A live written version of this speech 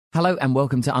Hello and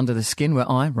welcome to Under the Skin,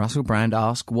 where I, Russell Brand,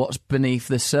 ask what's beneath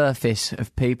the surface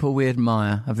of people we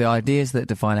admire, of the ideas that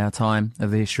define our time,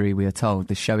 of the history we are told.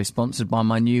 This show is sponsored by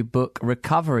my new book,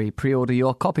 Recovery. Pre-order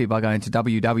your copy by going to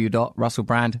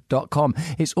www.russellbrand.com.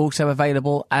 It's also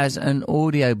available as an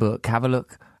audiobook. Have a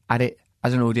look at it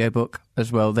as an audiobook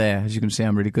as well there. As you can see,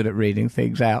 I'm really good at reading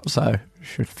things out, so it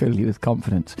should fill you with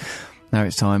confidence. Now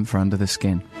it's time for Under the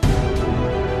Skin.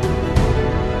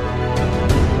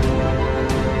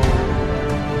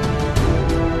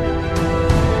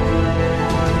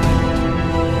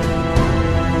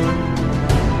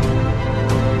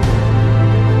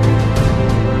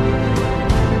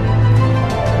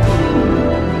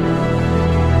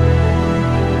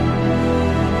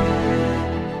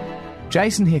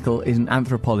 Jason Hickel is an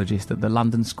anthropologist at the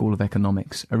London School of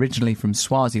Economics. Originally from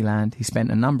Swaziland, he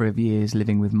spent a number of years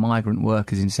living with migrant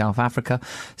workers in South Africa,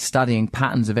 studying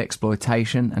patterns of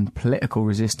exploitation and political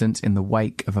resistance in the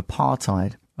wake of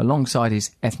apartheid. Alongside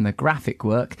his ethnographic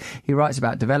work, he writes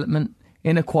about development,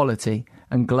 inequality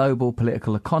and global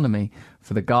political economy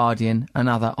for The Guardian and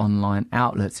other online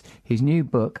outlets. His new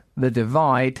book, The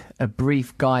Divide, A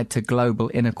Brief Guide to Global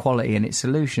Inequality and Its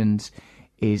Solutions,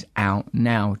 is out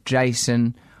now.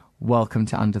 Jason, welcome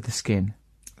to Under the Skin.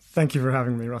 Thank you for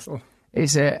having me, Russell.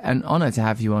 It's an honour to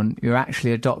have you on. You're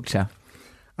actually a doctor.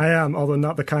 I am, although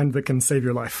not the kind that can save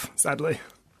your life, sadly.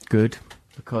 Good,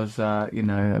 because,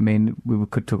 we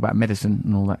could talk about medicine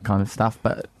and all that kind of stuff,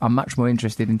 but I'm much more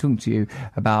interested in talking to you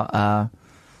about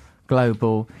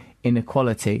global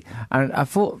inequality. And I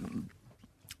thought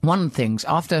one of the things,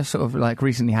 after sort of like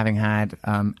recently having had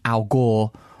Al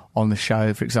Gore on the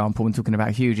show, for example, and talking about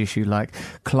a huge issue like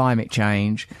climate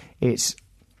change, it's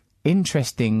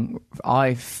interesting,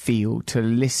 I feel, to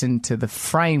listen to the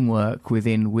framework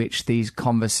within which these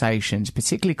conversations,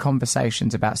 particularly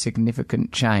conversations about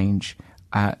significant change,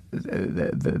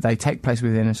 they take place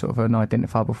within a sort of an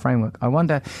identifiable framework. I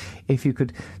wonder if you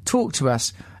could talk to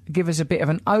us, give us a bit of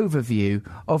an overview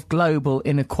of global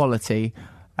inequality,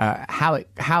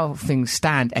 how things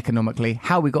stand economically,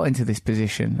 how we got into this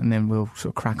position, and then we'll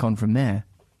sort of crack on from there.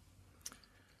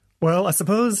 Well, I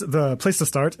suppose the place to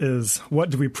start is, what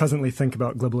do we presently think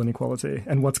about global inequality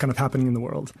and what's kind of happening in the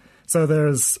world? So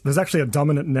there's actually a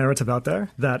dominant narrative out there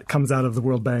that comes out of the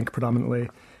World Bank predominantly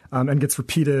and gets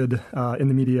repeated in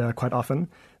the media quite often,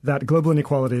 that global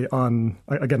inequality on,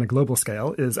 again, a global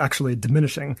scale is actually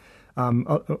diminishing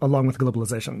along with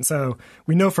globalization. So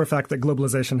we know for a fact that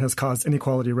globalization has caused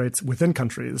inequality rates within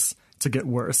countries to get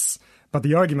worse. But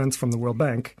the argument from the World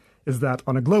Bank is that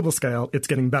on a global scale, it's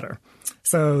getting better.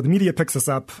 So the media picks this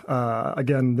up.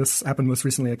 Again, this happened most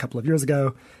recently a couple of years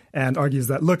ago, and argues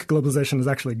that, look, globalization is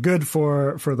actually good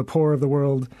for the poor of the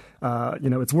world.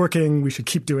 It's working. We should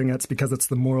keep doing it because it's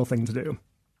the moral thing to do.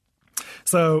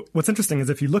 So what's interesting is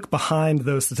if you look behind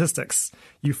those statistics,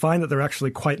 you find that they're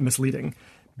actually quite misleading,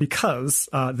 because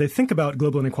they think about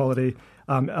global inequality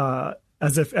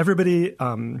as if everybody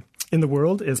in the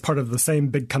world is part of the same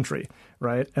big country,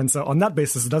 right? And so on that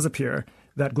basis, it does appear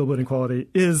that global inequality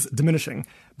is diminishing,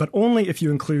 but only if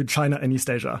you include China and East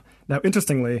Asia. Now,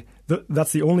 interestingly,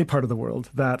 that's the only part of the world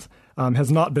that has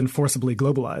not been forcibly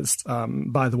globalized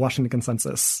by the Washington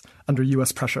Consensus under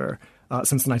U.S. pressure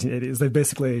since the 1980s. They've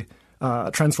basically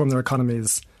transformed their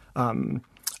economies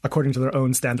according to their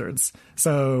own standards.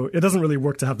 So it doesn't really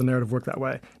work to have the narrative work that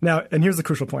way. Now, and here's the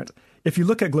crucial point. If you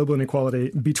look at global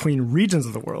inequality between regions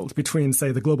of the world, between,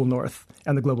 say, the global north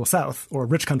and the global south, or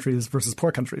rich countries versus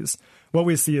poor countries, what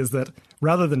we see is that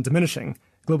rather than diminishing,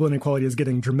 global inequality is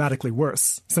getting dramatically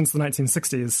worse. Since the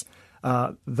 1960s,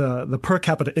 the per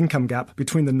capita income gap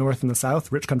between the north and the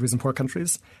south, rich countries and poor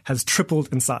countries, has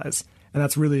tripled in size. And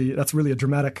that's really a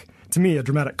dramatic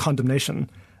condemnation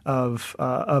of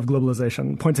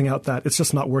globalization, pointing out that it's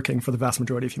just not working for the vast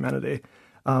majority of humanity.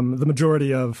 The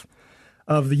majority of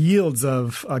the yields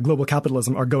of global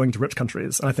capitalism are going to rich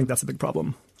countries, and I think that's a big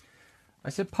problem. I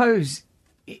suppose,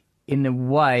 in a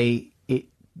way, it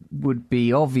would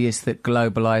be obvious that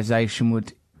globalization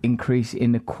would increase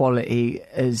inequality,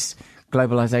 as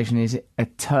globalization is a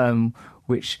term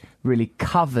which really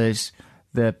covers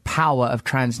the power of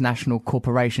transnational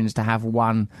corporations to have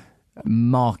one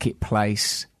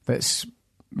marketplace that's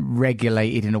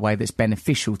regulated in a way that's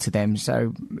beneficial to them.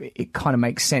 So it kind of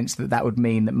makes sense that would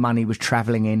mean that money was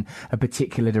travelling in a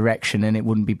particular direction and it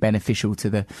wouldn't be beneficial to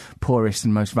the poorest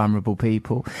and most vulnerable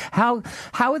people. How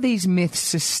are these myths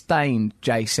sustained,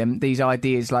 Jason? These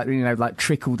ideas like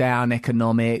trickle down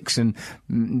economics and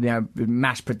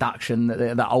mass production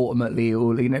that ultimately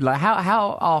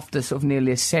how after sort of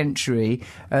nearly a century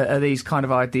are these kind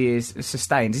of ideas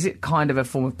sustained? Is it kind of a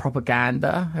form of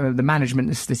propaganda? The management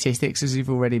of statistics, as you've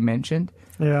already already mentioned.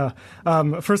 Yeah.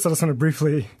 First, I just want to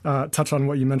briefly touch on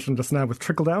what you mentioned just now with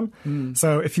trickle-down.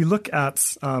 So if you look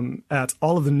at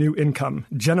all of the new income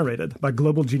generated by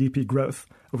global GDP growth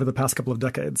over the past couple of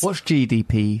decades. What's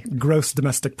GDP? Gross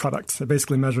domestic product. It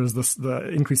basically measures the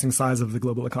increasing size of the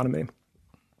global economy.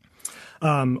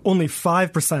 Only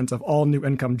 5% of all new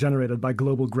income generated by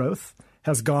global growth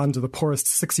has gone to the poorest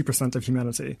 60% of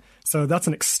humanity. So that's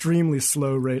an extremely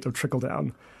slow rate of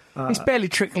trickle-down. It's barely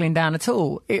trickling down at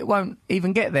all. It won't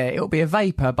even get there. It'll be a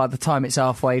vapour by the time it's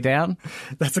halfway down.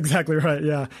 That's exactly right,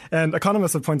 yeah. And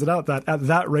economists have pointed out that at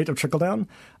that rate of trickle-down,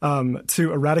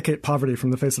 to eradicate poverty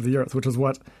from the face of the earth, which is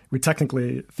what we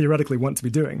theoretically want to be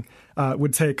doing,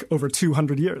 would take over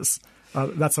 200 years.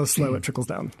 That's how slow it trickles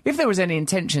down. If there was any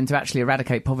intention to actually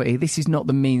eradicate poverty, this is not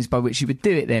the means by which you would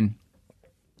do it then.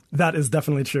 That is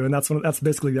definitely true, and that's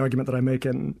basically the argument that I make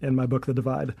in my book, The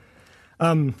Divide.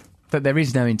 But there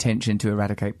is no intention to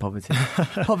eradicate poverty.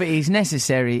 Poverty is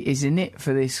necessary, isn't it,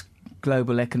 for this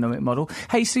global economic model?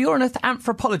 Hey, so you're an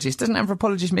anthropologist. Doesn't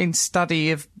anthropologist mean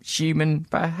study of human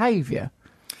behaviour?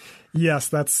 Yes,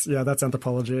 that's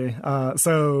anthropology.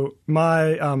 So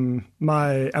my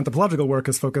anthropological work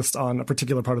is focused on a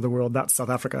particular part of the world. That's South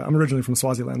Africa. I'm originally from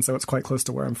Swaziland, so it's quite close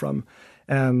to where I'm from.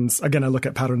 And again, I look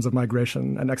at patterns of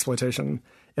migration and exploitation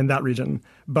in that region.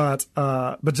 But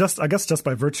just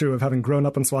by virtue of having grown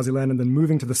up in Swaziland and then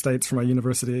moving to the States for my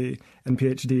university and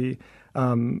PhD,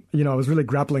 I was really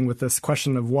grappling with this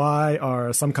question of why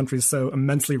are some countries so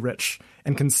immensely rich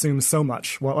and consume so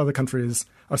much while other countries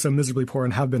are so miserably poor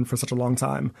and have been for such a long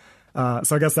time.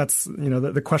 So I guess that's,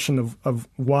 the question of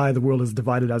why the world is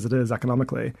divided as it is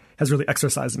economically has really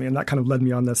exercised me. And that kind of led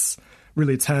me on this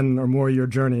really 10 or more year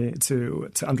journey to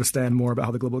understand more about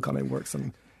how the global economy works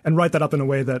and write that up in a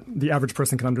way that the average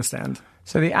person can understand.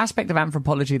 So the aspect of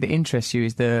anthropology that interests you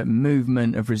is the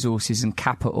movement of resources and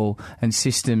capital and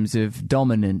systems of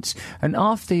dominance. And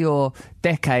after your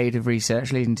decade of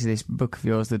research leading to this book of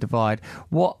yours, The Divide,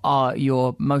 what are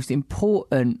your most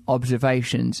important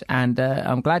observations? And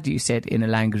I'm glad you said in a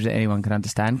language that anyone can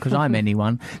understand, because I'm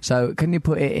anyone. So can you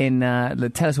put it in,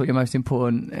 tell us what your most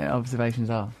important observations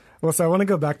are? Well, so I want to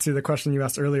go back to the question you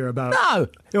asked earlier about... No!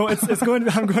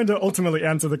 I'm going to ultimately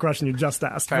answer the question you just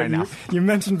asked. Fair enough. You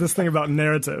mentioned this thing about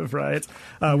narrative, right?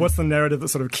 What's the narrative that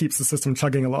sort of keeps the system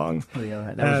chugging along? Oh, yeah,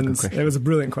 right. That was a good question. It was a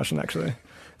brilliant question, actually.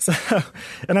 So,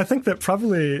 and I think that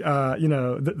probably,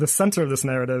 the center of this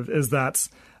narrative is that,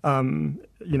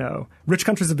 rich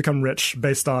countries have become rich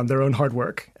based on their own hard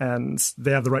work, and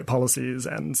they have the right policies,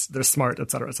 and they're smart,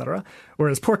 et cetera, et cetera.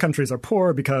 Whereas poor countries are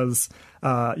poor because,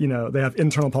 they have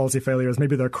internal policy failures.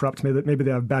 Maybe they're corrupt. Maybe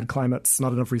they have bad climates,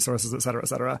 not enough resources, et cetera, et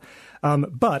cetera.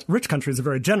 But rich countries are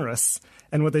very generous,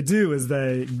 and what they do is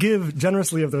they give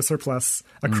generously of their surplus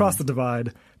across the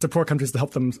divide to poor countries to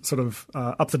help them sort of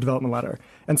up the development ladder.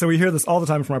 And so we hear this all the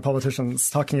time from our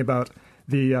politicians talking about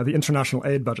the international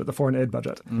aid budget, the foreign aid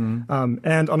budget.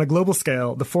 And on a global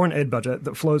scale, the foreign aid budget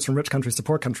that flows from rich countries to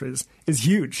poor countries is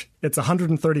huge. It's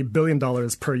 $130 billion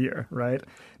per year, right?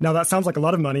 Now, that sounds like a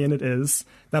lot of money, and it is.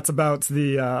 That's about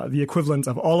the equivalent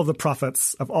of all of the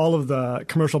profits of all of the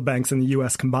commercial banks in the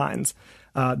U.S. combined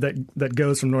that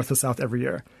goes from north to south every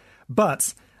year.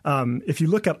 But if you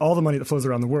look at all the money that flows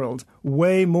around the world,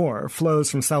 way more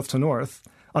flows from south to north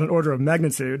on an order of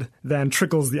magnitude than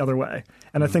trickles the other way.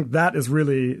 And I think that is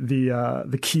really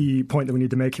the key point that we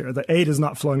need to make here. The aid is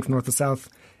not flowing from north to south.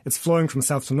 It's flowing from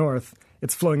south to north.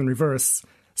 It's flowing in reverse.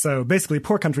 So basically,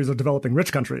 poor countries are developing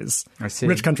rich countries. I see.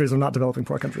 Rich countries are not developing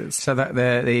poor countries. So that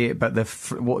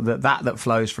that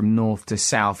flows from north to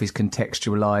south is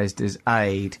contextualized as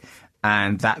aid,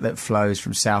 and that flows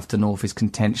from south to north is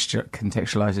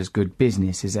contextualised as good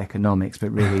business, as economics,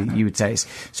 but really you would say it's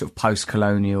sort of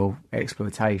post-colonial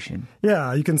exploitation.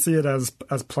 Yeah, you can see it as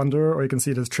plunder, or you can see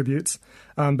it as tribute.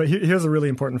 But here's a really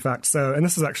important fact. So, and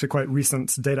this is actually quite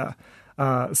recent data.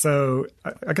 So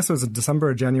I guess it was in December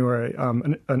or January,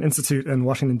 an institute in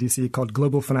Washington, D.C. called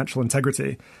Global Financial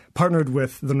Integrity partnered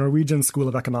with the Norwegian School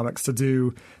of Economics to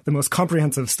do the most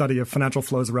comprehensive study of financial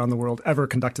flows around the world ever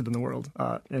conducted in the world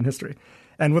in history.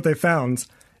 And what they found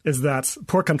is that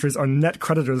poor countries are net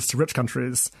creditors to rich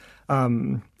countries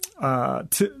on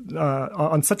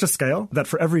such a scale that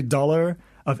for every dollar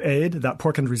of aid that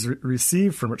poor countries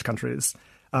receive from rich countries,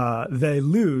 they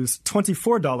lose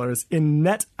 $24 in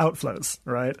net outflows,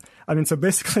 right? I mean, so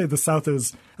basically the South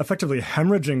is effectively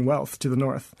hemorrhaging wealth to the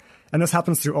North. And this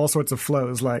happens through all sorts of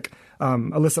flows, like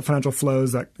illicit financial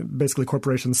flows, that basically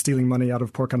corporations stealing money out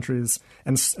of poor countries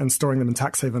and storing them in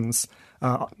tax havens,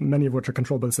 many of which are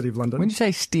controlled by the City of London. When you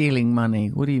say stealing money,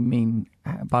 what do you mean?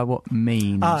 By what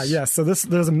means? Yes. So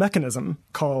there's a mechanism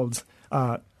called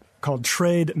called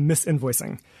trade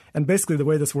misinvoicing. And basically, the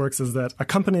way this works is that a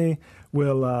company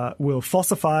will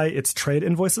falsify its trade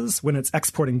invoices when it's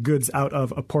exporting goods out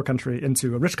of a poor country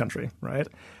into a rich country, right?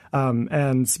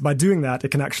 And by doing that, it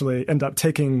can actually end up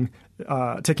taking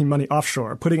money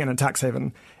offshore, putting it in a tax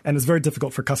haven, and it's very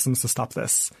difficult for customs to stop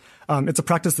this. It's a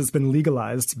practice that's been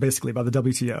legalized basically by the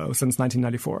WTO since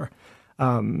 1994.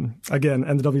 Again,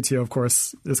 and the WTO, of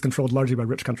course, is controlled largely by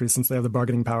rich countries since they have the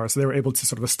bargaining power. So they were able to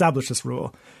sort of establish this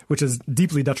rule, which is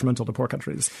deeply detrimental to poor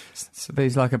countries. So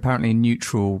these apparently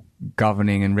neutral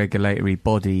governing and regulatory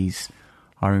bodies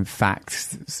are in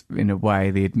fact, in a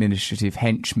way, the administrative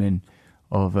henchmen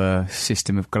of a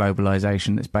system of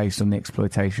globalization that's based on the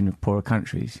exploitation of poorer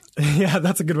countries. Yeah,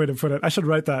 that's a good way to put it. I should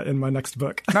write that in my next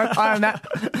book. No, I own that.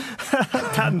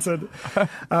 Patented.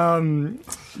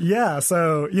 Yeah,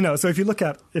 so if you look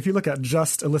at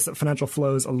just illicit financial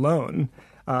flows alone,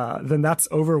 then that's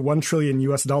over $1 trillion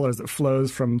that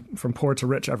flows from poor to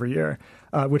rich every year,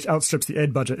 which outstrips the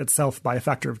aid budget itself by a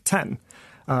factor of 10.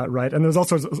 Right, and there's all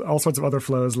sorts of other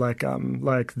flows like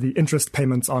the interest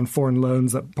payments on foreign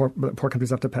loans that poor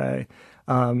countries have to pay,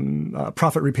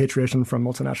 profit repatriation from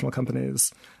multinational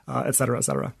companies, et cetera, et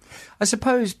cetera. I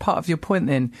suppose part of your point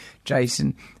then,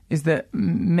 Jason, is that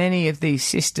many of these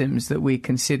systems that we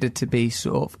consider to be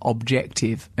sort of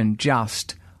objective and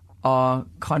just are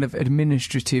kind of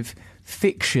administrative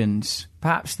fictions.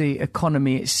 Perhaps the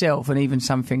economy itself, and even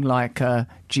something like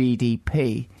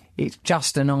GDP. It's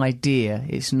just an idea.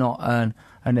 It's not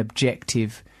an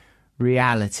objective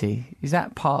reality. Is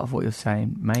that part of what you're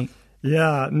saying, mate?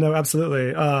 Yeah, no,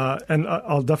 absolutely. And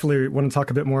I'll definitely want to talk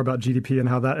a bit more about GDP and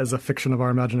how that is a fiction of our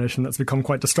imagination that's become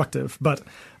quite destructive. But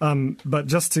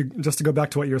just to go back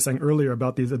to what you were saying earlier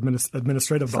about these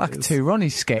administrative bodies. It's like a Ronnie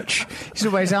sketch. He's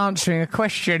always answering a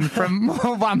question from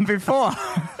one before.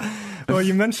 Well,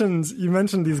 you mentioned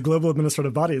these global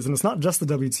administrative bodies, and it's not just the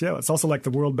WTO. It's also like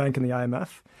the World Bank and the IMF.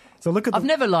 So look at I've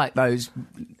never liked those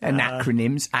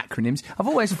acronyms. I've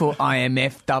always thought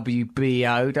IMF,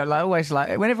 WBO. Always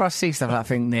whenever I see stuff, I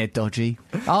think they're dodgy.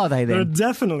 Are they then? They're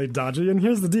definitely dodgy. And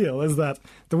here's the deal: is that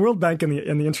the World Bank and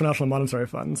the International Monetary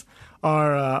Fund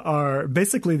are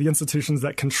basically the institutions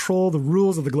that control the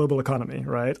rules of the global economy,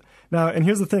 right? Now, and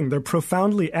here's the thing: they're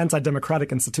profoundly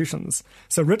anti-democratic institutions.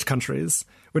 So rich countries,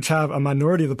 which have a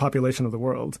minority of the population of the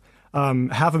world,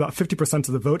 have about 50%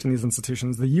 of the vote in these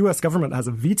institutions. The U.S. government has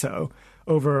a veto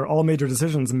over all major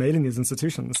decisions made in these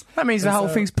institutions. That means the whole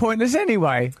thing's pointless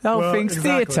anyway. The whole thing's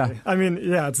theatre. I mean,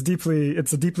 yeah, it's a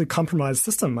deeply compromised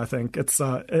system, I think. It's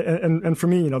and for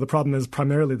me, the problem is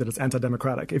primarily that it's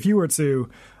anti-democratic. If you were to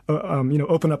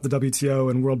open up the WTO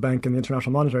and World Bank and the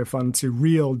International Monetary Fund to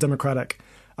real democratic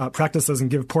practices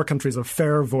and give poor countries a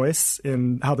fair voice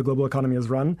in how the global economy is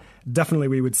run, definitely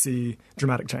we would see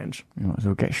dramatic change. You might as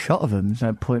well get shot of them. There's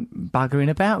no point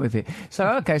buggering about with it.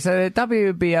 So the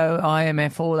WBO,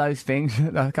 IMF, all those things.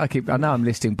 I know I'm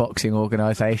listing boxing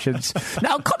organisations.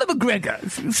 Now, Conor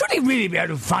McGregor, should he really be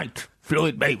able to fight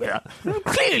Floyd Mayweather?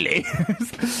 Clearly.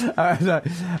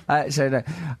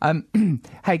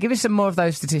 Hey, give us some more of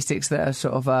those statistics that are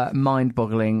sort of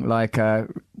mind-boggling, like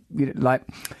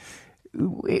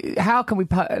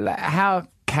how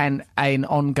can an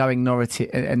ongoing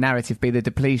narrative be the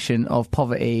depletion of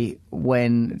poverty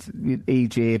when,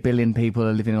 e.g., 1 billion people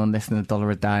are living on less than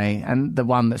 $1 a day? And the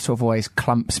one that sort of always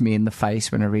clumps me in the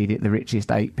face when I read it: the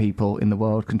richest 8 people in the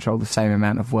world control the same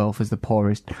amount of wealth as the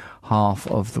poorest half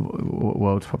of the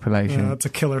world's population. Yeah, that's a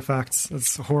killer fact.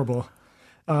 It's horrible.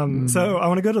 So I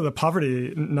want to go to the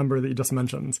poverty number that you just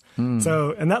mentioned.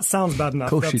 So, and that sounds bad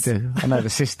enough. Of course you do. I know the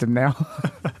system now.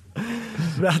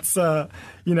 That's the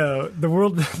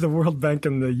World Bank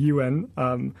and the UN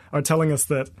are telling us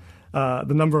that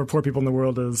the number of poor people in the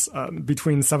world is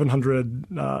between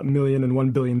 700 million and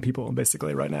 1 billion people,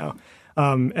 basically, right now.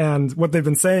 And what they've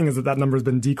been saying is that number has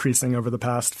been decreasing over the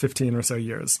past 15 or so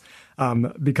years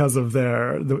because of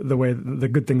the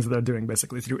good things that they're doing,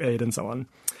 basically, through aid and so on.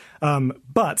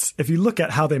 But if you look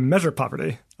at how they measure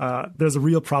poverty, there's a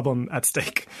real problem at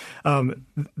stake.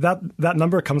 That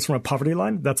number comes from a poverty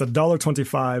line that's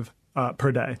 $1.25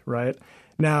 per day, right?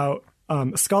 Now,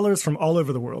 scholars from all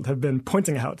over the world have been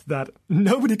pointing out that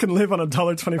nobody can live on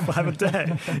 $1.25 a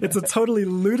day. It's a totally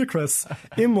ludicrous,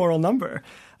 immoral number.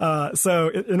 So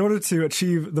in order to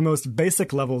achieve the most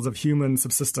basic levels of human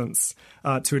subsistence,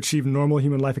 to achieve normal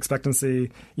human life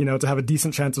expectancy, to have a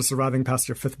decent chance of surviving past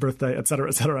your 5th birthday, et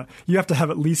cetera, you have to have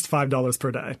at least $5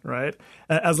 per day, right?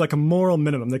 As like a moral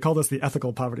minimum. They call this the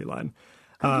ethical poverty line.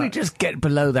 Could we just get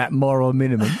below that moral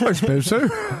minimum? I suppose so.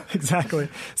 Exactly.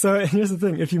 So here's the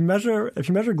thing: if you measure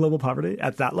global poverty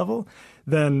at that level,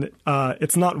 then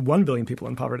it's not 1 billion people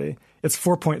in poverty. It's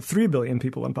 4.3 billion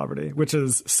people in poverty, which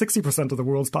is 60% of the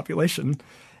world's population.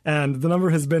 And the number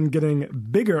has been getting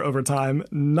bigger over time,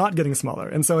 not getting smaller.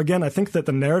 And so again, I think that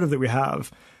the narrative that we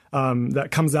have that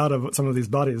comes out of some of these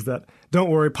bodies that don't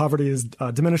worry, poverty is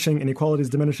diminishing, inequality is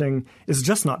diminishing, is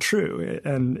just not true.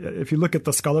 And if you look at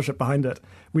the scholarship behind it,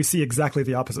 we see exactly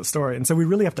the opposite story. And so we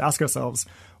really have to ask ourselves,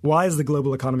 why is the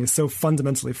global economy so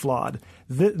fundamentally flawed?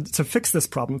 To fix this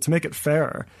problem, to make it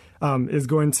fairer, is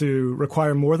going to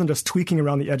require more than just tweaking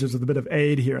around the edges with a bit of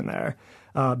aid here and there,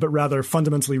 but rather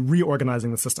fundamentally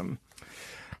reorganizing the system.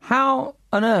 How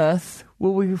on earth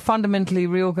will we fundamentally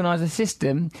reorganise a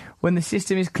system when the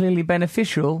system is clearly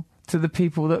beneficial to the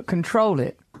people that control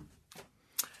it?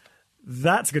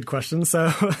 That's a good question.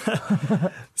 So,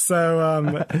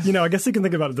 I guess you can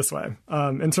think about it this way,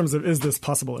 in terms of, is this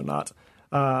possible or not?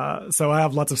 So I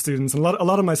have lots of students, and a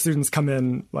lot of my students come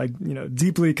in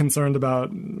deeply concerned about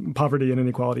poverty and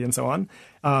inequality and so on,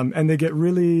 and they get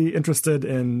really interested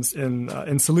in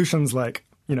solutions like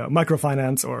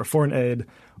microfinance or foreign aid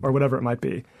or whatever it might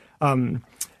be.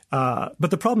 But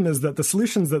the problem is that the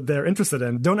solutions that they're interested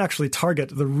in don't actually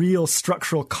target the real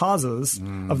structural causes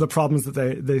of the problems that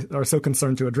they are so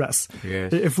concerned to address.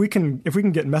 Yes. If we can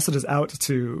get messages out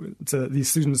to these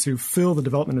students who fill the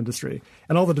development industry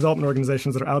and all the development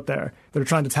organizations that are out there that are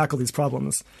trying to tackle these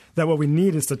problems, that what we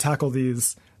need is to tackle the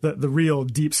real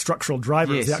deep structural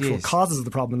drivers, the actual causes of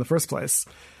the problem in the first place,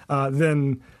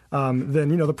 then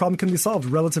the problem can be solved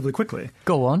relatively quickly.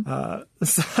 Go on. I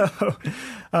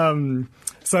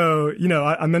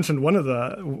mentioned one of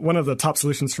the top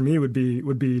solutions for me would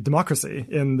be democracy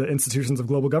in the institutions of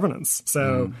global governance.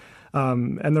 So,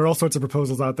 and there are all sorts of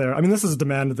proposals out there. I mean, this is a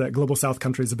demand that global South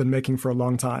countries have been making for a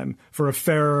long time for a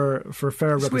fair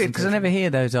representation. It's weird because I never hear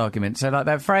those arguments. So, like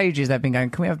that for ages, they've been going,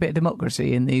 "Can we have a bit of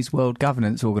democracy in these world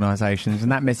governance organisations?"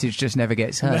 And that message just never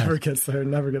gets heard. Never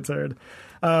gets heard.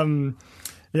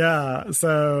 Yeah,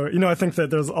 so, I think that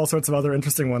there's all sorts of other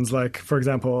interesting ones. Like, for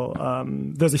example,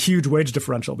 there's a huge wage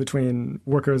differential between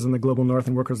workers in the global north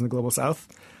and workers in the global south.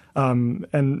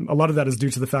 And a lot of that is due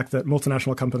to the fact that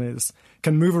multinational companies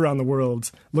can move around the world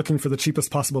looking for the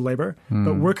cheapest possible labor,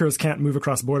 but workers can't move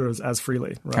across borders as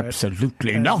freely, right?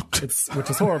 Absolutely not. Which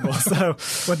is horrible. So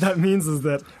what that means is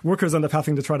that workers end up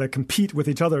having to try to compete with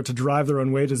each other to drive their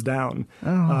own wages down.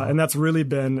 And that's really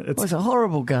been... It's a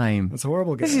horrible game. It's a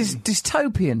horrible game. This is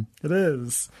dystopian. It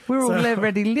is. We're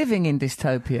already living in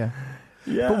dystopia.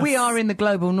 Yes. But we are in the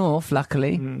global north,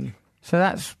 luckily. So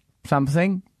that's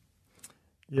something.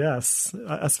 Yes,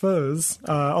 I suppose.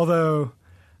 Although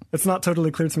it's not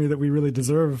totally clear to me that we really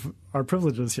deserve our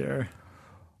privileges here.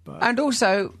 But. And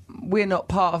also, we're not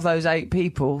part of those 8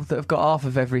 people that have got half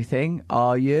of everything,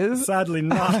 are you? Sadly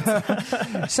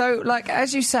not. So, like,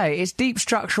 as you say, it's deep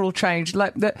structural change.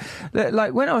 Like,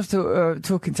 like when I was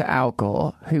talking to Al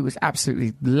Gore, who was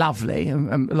absolutely lovely,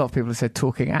 and a lot of people have said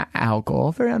talking at Al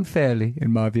Gore, very unfairly,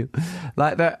 in my view.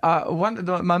 Like,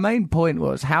 my main point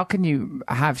was, how can you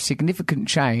have significant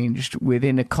change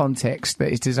within a context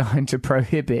that is designed to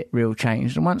prohibit real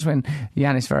change? And once when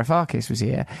Yanis Varoufakis was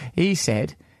here, he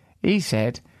said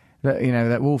that,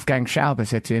 that Wolfgang Schauber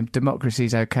said to him, democracy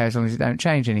is okay as long as it don't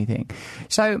change anything.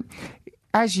 So,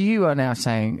 as you are now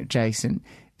saying, Jason,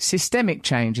 systemic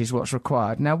change is what's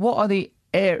required. Now, what are the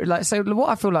so what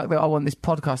I feel like that I want this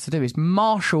podcast to do is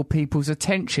marshal people's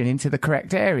attention into the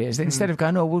correct areas. Instead of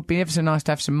going, it would be ever so nice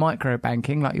to have some micro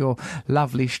banking, like your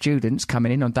lovely students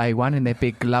coming in on day one in their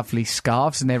big lovely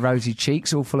scarves and their rosy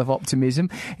cheeks all full of optimism.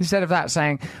 Instead of that,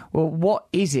 saying, well, what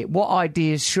is it? What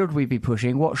ideas should we be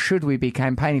pushing? What should we be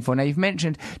campaigning for? Now, you've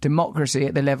mentioned democracy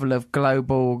at the level of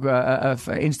global of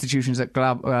institutions that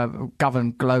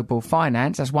govern global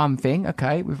finance. That's one thing.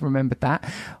 Okay, we've remembered that.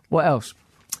 What else?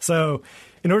 So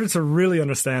in order to really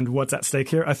understand what's at stake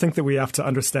here, I think that we have to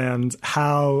understand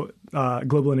how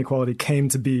global inequality came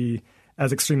to be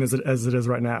as extreme as it is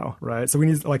right now, right? So we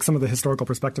need some of the historical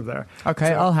perspective there. Okay,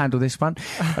 so, I'll handle this one.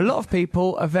 A lot of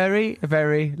people are very,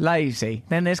 very lazy.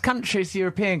 Then there's countries,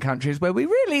 European countries, where we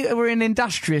really were an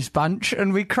industrious bunch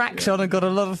and we cracked on and got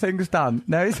a lot of things done.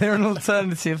 Now, is there an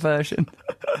alternative version?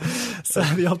 So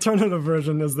the alternative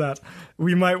version is that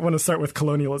we might want to start with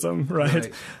colonialism,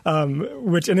 right?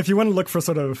 And if you want to look for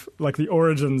sort of like the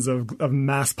origins of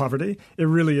mass poverty, it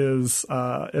really is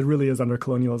under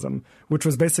colonialism, which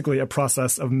was basically a process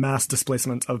of mass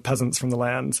displacement of peasants from the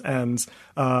land and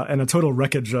a total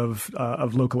wreckage of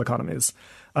local economies.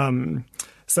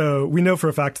 So we know for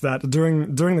a fact that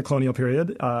during the colonial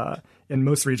period, in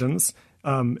most regions,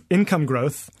 income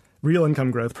growth, real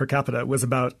income growth per capita, was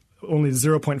about only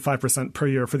 0.5% per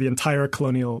year for the entire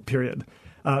colonial period.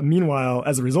 Meanwhile,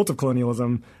 as a result of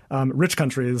colonialism, rich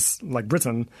countries like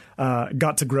Britain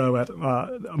got to grow at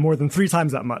more than 3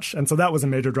 times that much. And so that was a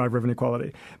major driver of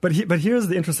inequality. But here's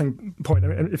the interesting point. I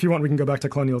mean, if you want, we can go back to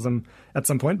colonialism at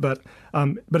some point. But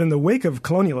in the wake of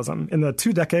colonialism, in the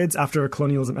 2 decades after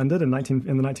colonialism ended in the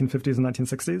 1950s and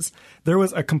 1960s, there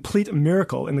was a complete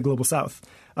miracle in the global South.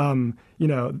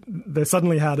 They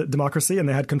suddenly had democracy and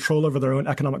they had control over their own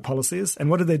economic policies. And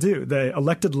what did they do? They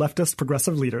elected leftist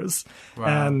progressive leaders. Wow.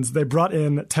 And they brought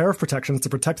in tariff protections to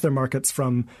protect their markets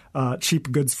from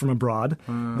cheap goods from abroad.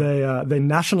 They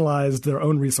nationalized their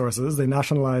own resources. They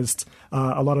nationalized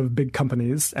a lot of big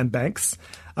companies and banks.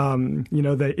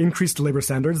 They increased labor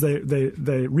standards.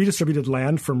 They redistributed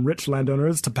land from rich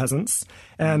landowners to peasants.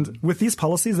 And with these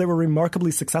policies, they were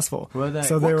remarkably successful. What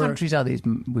countries are these?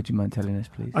 Would you mind telling us,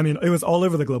 please? I mean, it was all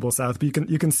over the global South, but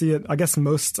you can see it, I guess,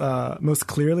 most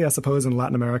clearly, I suppose, in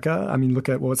Latin America. I mean, look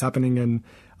at what's happening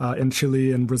in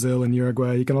Chile and Brazil and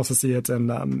Uruguay. You can also see it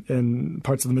in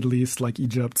parts of the Middle East, like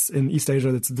Egypt. In East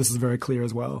Asia, this is very clear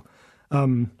as well.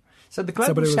 So the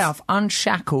global South,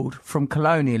 unshackled from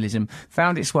colonialism,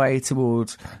 found its way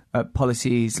towards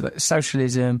policies like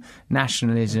socialism,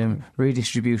 nationalism,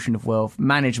 redistribution of wealth,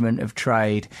 management of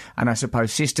trade, and I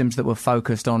suppose systems that were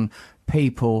focused on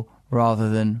people rather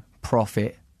than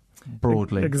profit.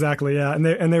 Broadly, exactly, yeah, and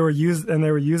they were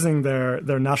using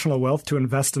their national wealth to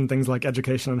invest in things like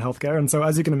education and healthcare, and so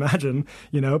as you can imagine,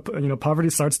 poverty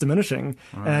starts diminishing,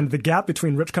 and the gap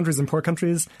between rich countries and poor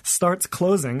countries starts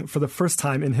closing for the first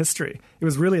time in history. It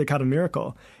was really a kind of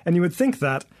miracle, and you would think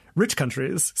that rich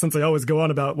countries, since they always go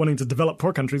on about wanting to develop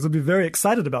poor countries, would be very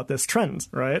excited about this trend,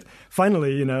 right?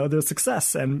 Finally, there's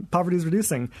success and poverty is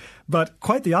reducing. But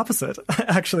quite the opposite.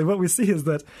 Actually, what we see is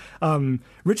that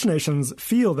rich nations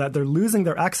feel that they're losing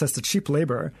their access to cheap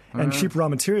labor and cheap raw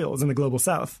materials in the global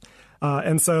South.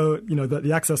 And so,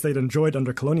 the access they'd enjoyed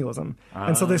under colonialism.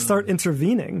 And so they start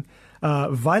intervening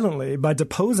violently by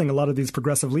deposing a lot of these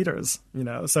progressive leaders,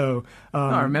 So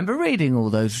I remember reading all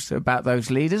those about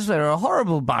those leaders. They're a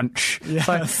horrible bunch. Yes.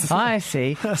 But I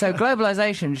see. So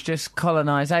globalization's just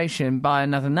colonization by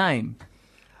another name.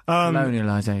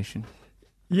 Colonialization.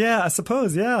 Yeah, I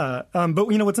suppose. Yeah, but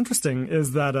what's interesting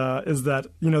is that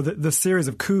the series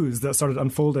of coups that started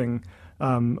unfolding,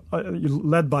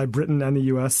 led by Britain and the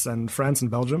U.S. and France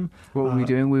and Belgium. What were we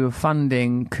doing? We were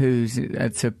funding coups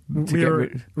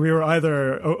we were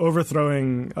either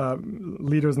overthrowing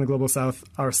leaders in the global South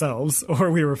ourselves,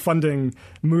 or we were funding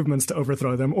movements to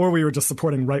overthrow them, or we were just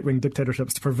supporting right-wing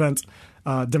dictatorships to prevent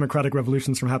democratic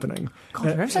revolutions from happening.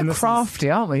 God, we're so crafty,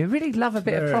 aren't we? We really love a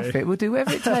bit of profit. We'll do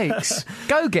whatever it takes.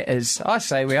 Go-getters, I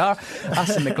say we are,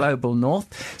 us in the global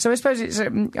north. So I suppose it's,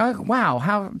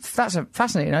 wow, that's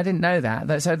fascinating. I didn't know that.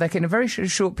 So in a very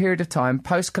short period of time,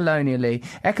 post-colonially,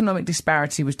 economic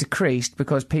disparity was decreased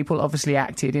because people obviously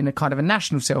acted in a kind of a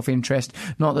national self-interest,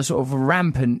 not the sort of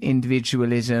rampant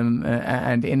individualism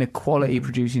and inequality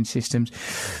producing systems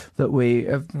that we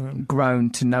have grown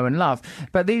to know and love.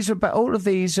 But all of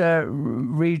these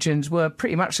regions were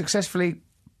pretty much successfully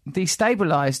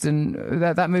destabilized, and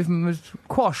that movement was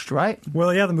quashed, right?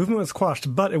 Well, yeah, the movement was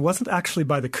quashed, but it wasn't actually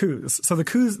by the coups. So the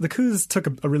coups took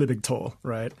a really big toll,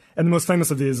 right? And the most famous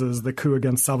of these is the coup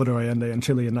against Salvador Allende in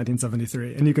Chile in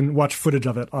 1973, and you can watch footage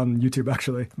of it on YouTube,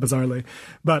 actually, bizarrely.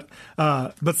 But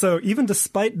so even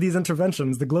despite these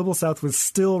interventions, the global South was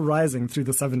still rising through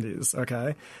the 70s.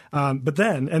 Okay, but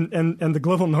then and the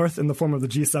global North, in the form of the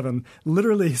G7,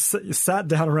 literally sat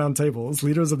down around tables.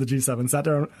 Leaders of the G7 sat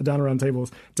down around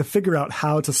tables to figure out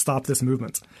how to stop this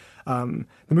movement. The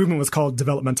movement was called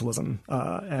developmentalism,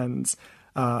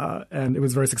 and it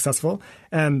was very successful.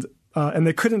 And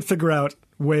they couldn't figure out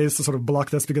ways to sort of block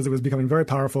this because it was becoming very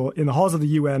powerful. In the halls of the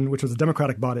UN, which was a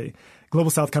democratic body, global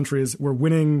South countries were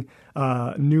winning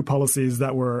new policies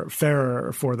that were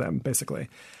fairer for them, basically.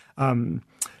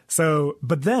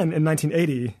 But then in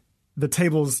 1980, the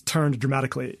tables turned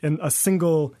dramatically in a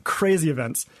single crazy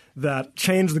event that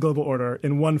changed the global order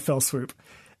in one fell swoop.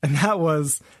 And that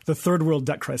was the third world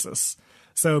debt crisis.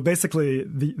 So basically,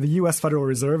 the U.S. Federal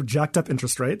Reserve jacked up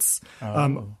interest rates,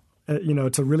 to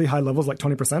really high levels, like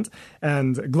 20%.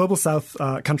 And global South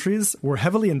countries were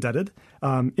heavily indebted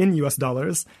in U.S.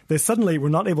 dollars. They suddenly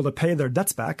were not able to pay their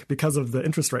debts back because of the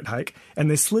interest rate hike, and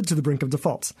they slid to the brink of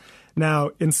default. Now,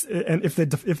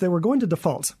 if they were going to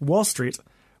default, Wall Street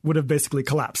would have basically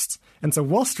collapsed. And so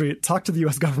Wall Street talked to the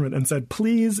U.S. government and said,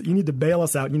 please, you need to bail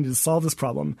us out. You need to solve this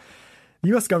problem. The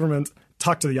U.S. government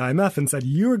talked to the IMF and said,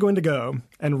 you are going to go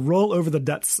and roll over the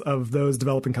debts of those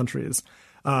developing countries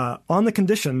on the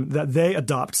condition that they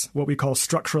adopt what we call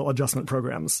structural adjustment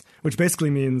programs, which basically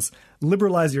means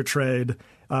liberalize your trade,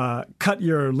 cut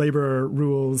your labor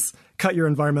rules, cut your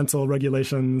environmental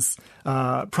regulations,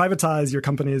 privatize your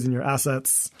companies and your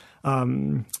assets,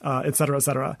 et cetera, et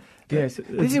cetera. Yes,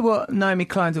 this is what Naomi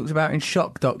Klein talks about in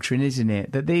Shock Doctrine, isn't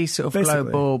it? That these sort of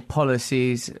Basically. global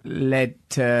policies led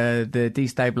to the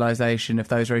destabilisation of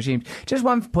those regimes. Just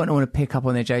one point I want to pick up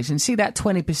on there, Jason. See that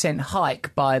 20%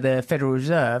 hike by the Federal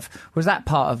Reserve? Was that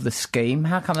part of the scheme?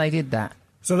 How come they did that?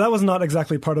 So that was not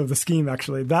exactly part of the scheme,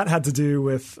 actually. That had to do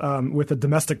with a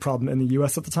domestic problem in the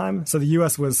U.S. at the time. So the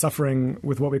U.S. was suffering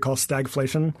with what we call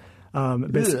stagflation.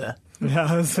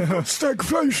 Yeah, so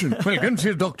stagflation. Well, go to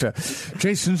your doctor.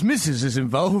 Jason's missus is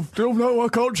involved. Oh no, I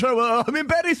can't show her. I'm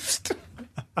embarrassed.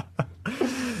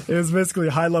 It was basically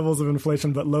high levels of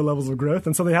inflation but low levels of growth,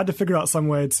 and so they had to figure out some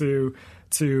way to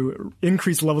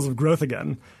increase levels of growth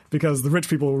again, because the rich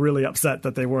people were really upset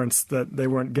that they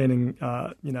weren't gaining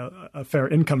a fair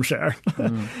income share.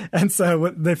 And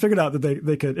so they figured out that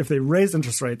they could, if they raised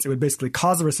interest rates, it would basically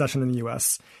cause a recession in the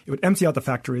U.S. It would empty out the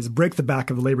factories, break the back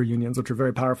of the labor unions, which were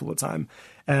very powerful at the time,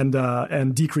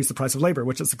 and decrease the price of labor,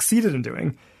 which it succeeded in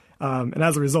doing. And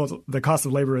as a result, the cost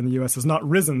of labor in the U.S. has not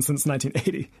risen since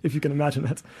 1980, if you can imagine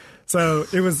it. So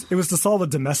it was to solve a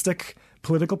domestic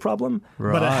political problem,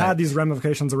 right. But it had these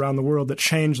ramifications around the world that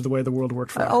changed the way the world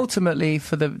worked forever. Ultimately,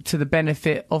 to the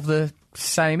benefit of the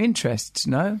same interests,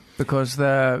 no? Because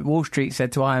the Wall Street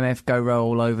said to IMF, go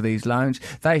roll over these loans.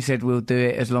 They said, we'll do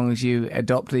it as long as you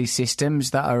adopt these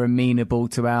systems that are amenable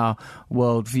to our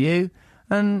worldview.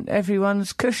 And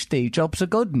everyone's cushy, jobs are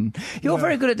good. You're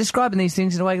very good at describing these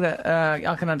things in a way that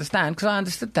I can understand, because I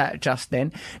understood that just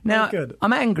then. Now,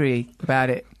 I'm angry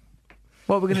about it.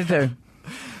 What are we going to do?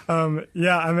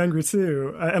 Yeah, I'm angry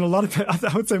too. And a lot of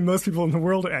I would say most people in the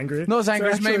world are angry. Not as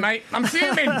angry as me, mate. I'm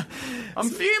fuming. I'm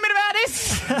fuming about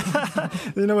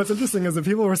this. You know, what's interesting is that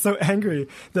people were so angry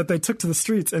that they took to the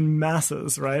streets in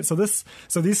masses, right? So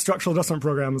these structural adjustment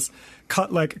programs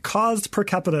caused per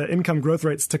capita income growth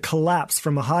rates to collapse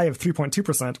from a high of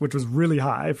 3.2%, which was really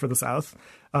high for the South,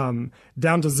 down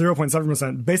to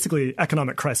 0.7%, basically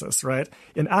economic crisis, right?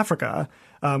 In Africa,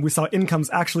 we saw incomes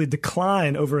actually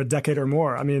decline over a decade or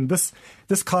more. I mean, this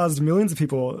caused millions of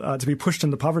people to be pushed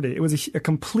into poverty. It was a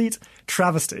complete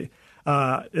travesty.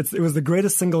 It was the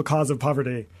greatest single cause of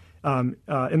poverty in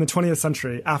the 20th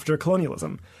century after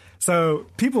colonialism. So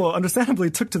people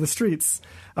understandably took to the streets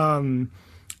in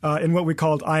what we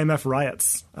called IMF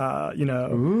riots.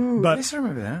 Ooh, but yes, I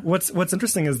remember that. What's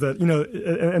interesting is that,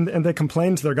 and they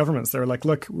complained to their governments. They were like,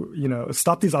 look,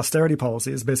 stop these austerity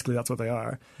policies. Basically, that's what they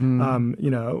are.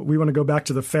 We want to go back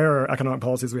to the fairer economic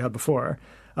policies we had before.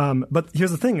 But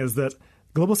here's the thing is that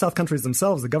Global South countries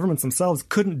themselves, the governments themselves,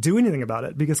 couldn't do anything about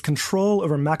it because control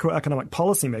over macroeconomic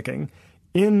policymaking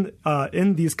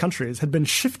in these countries had been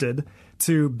shifted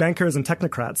to bankers and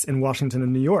technocrats in Washington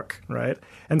and New York, right?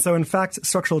 And so, in fact,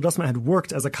 structural adjustment had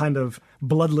worked as a kind of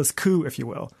bloodless coup, if you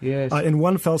will. Yes. In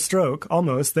one fell stroke,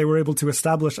 almost, they were able to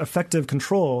establish effective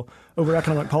control over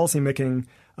economic policymaking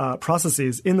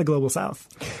processes in the Global South.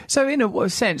 So, in a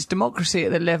sense, democracy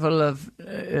at the level of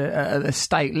at the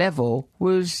state level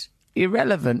was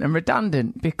irrelevant and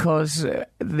redundant because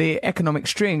the economic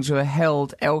strings were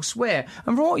held elsewhere.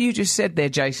 And from what you just said there,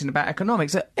 Jason, about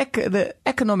economics, the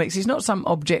economics is not some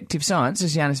objective science,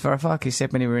 as Yanis Varoufakis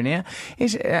said when he were in here,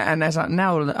 and as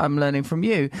now I'm learning from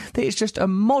you, that it's just a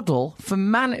model for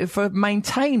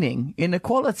maintaining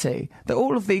inequality, that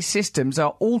all of these systems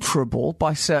are alterable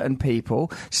by certain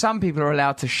people. Some people are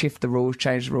allowed to shift the rules,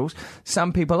 change the rules.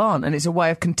 Some people aren't, and it's a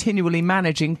way of continually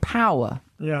managing power.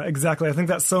 Yeah, exactly. I think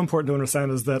that's so important to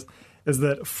understand is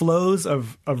that flows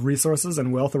of resources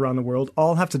and wealth around the world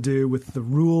all have to do with the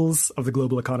rules of the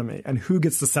global economy and who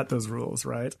gets to set those rules,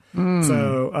 right?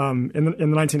 So in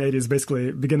the 1980s,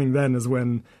 basically beginning then is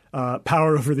when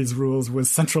power over these rules was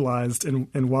centralized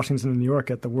in Washington and New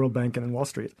York at the World Bank and in Wall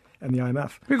Street and the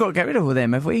IMF. We've got to get rid of all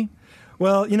them, have we?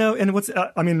 Well,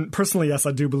 and personally, yes,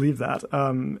 I do believe that.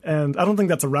 And I don't think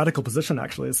that's a radical position,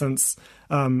 actually, since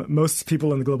most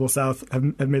people in the Global South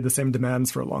have made the same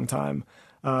demands for a long time.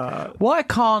 Why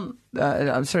can't,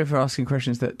 I'm sorry for asking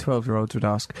questions that 12-year-olds would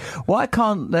ask, why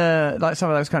can't some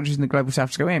of those countries in the Global South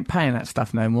just go, we ain't paying that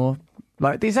stuff no more?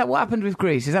 Like, is that what happened with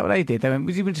Greece? Is that what they did? They went,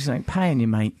 we were just like, paying you,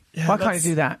 mate. Yeah, why can't you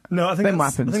do that? No, I think then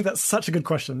what happens? I think that's such a good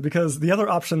question, because the other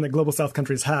option that Global South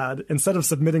countries had, instead of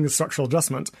submitting the structural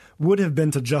adjustment, would have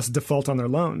been to just default on their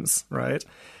loans, right?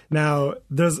 Now,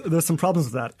 there's some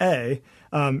problems with that.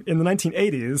 In the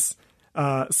 1980s,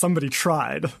 somebody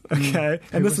tried. Okay,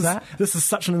 and this is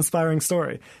such an inspiring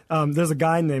story. There's a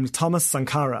guy named Thomas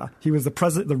Sankara. He was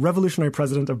the revolutionary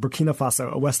president of Burkina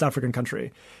Faso, a West African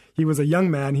country. He was a young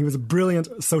man. He was a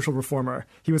brilliant social reformer.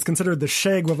 He was considered the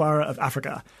Che Guevara of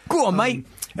Africa. Go on, mate.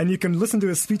 And you can listen to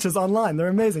his speeches online. They're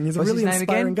amazing. He's a really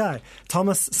inspiring guy.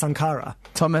 Thomas Sankara.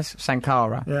 Thomas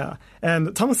Sankara. Yeah.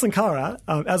 And Thomas Sankara,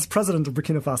 as president of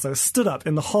Burkina Faso, stood up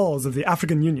in the halls of the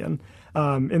African Union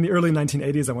in the early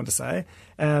 1980s, I want to say.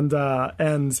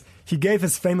 And he gave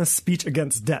his famous speech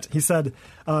against debt. He said,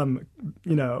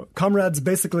 comrades,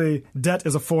 basically, debt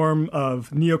is a form of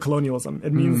neocolonialism.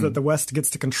 It means that the West gets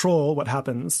to control what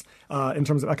happens in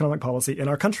terms of economic policy in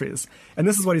our countries. And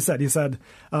this is what he said. He said,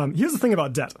 here's the thing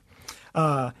about debt.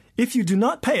 If you do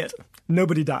not pay it,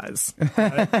 nobody dies.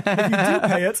 Right? If you do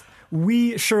pay it,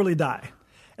 we surely die.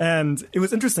 And it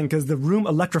was interesting because the room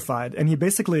electrified, and he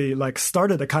basically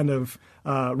started a kind of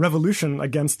revolution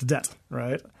against debt,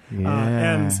 right? Yeah.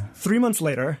 And 3 months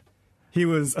later, he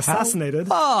was assassinated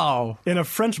in a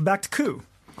French-backed coup.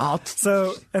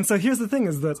 So here's the thing: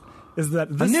 is that this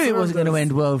I knew it wasn't going to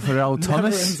end well for old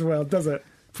Thomas. Never ends well, does it?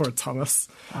 Poor Thomas.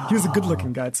 He was a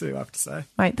good-looking guy too, I have to say.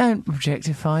 Mate, don't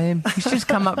objectify him. He's just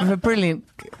come up with a brilliant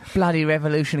bloody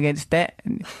revolution against debt.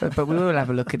 But we will have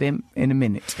a look at him in a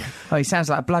minute. Oh, he sounds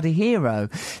like a bloody hero.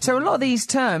 So a lot of these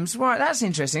terms, right? That's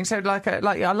interesting. So I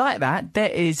like that.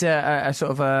 Debt is a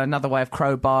sort of another way of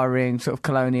crowbarring sort of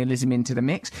colonialism into the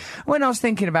mix. When I was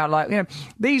thinking about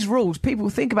these rules, people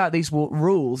think about these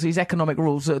rules, these economic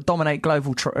rules that dominate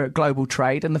global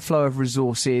trade and the flow of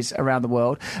resources around the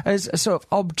world as a sort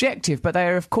of objective, but they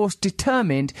are, of course,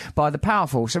 determined by the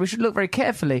powerful. So we should look very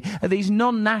carefully at these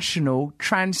non-national,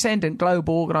 transcendent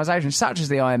global organisations, such as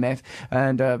the IMF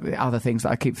and other things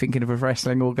that I keep thinking of as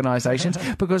wrestling organisations,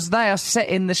 because they are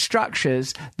setting the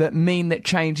structures that mean that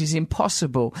change is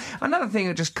impossible. Another thing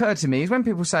that just occurred to me is when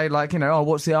people say,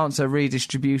 what's the answer?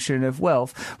 Redistribution of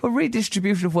wealth. Well,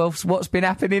 redistribution of wealth is what's been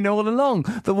happening all along.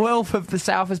 The wealth of the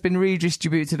South has been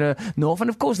redistributed to the North, and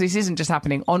of course, this isn't just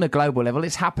happening on a global level,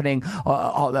 it's happening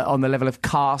on the level of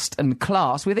caste and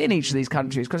class within each of these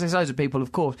countries, because there's loads of people,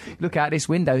 of course, look out this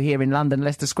window here in London,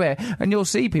 Leicester Square, and you'll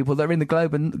see people that are in the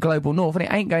global north, and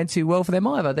it ain't going too well for them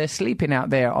either. They're sleeping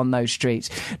out there on those streets.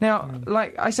 Now,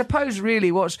 I suppose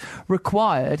really what's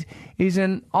required is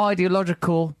an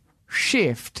ideological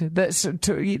shift that's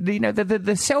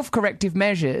the self-corrective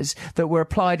measures that were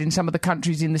applied in some of the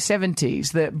countries in the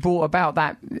 70s that brought about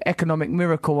that economic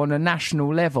miracle on a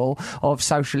national level of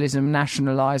socialism,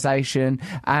 nationalisation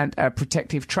and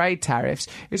protective trade tariffs.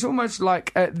 It's almost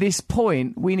like at this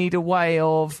point we need a way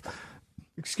of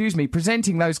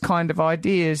presenting those kind of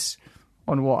ideas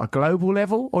on a global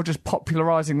level, or just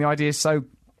popularising the ideas so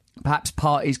perhaps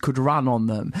parties could run on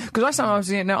them. Because I sometimes,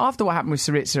 after what happened with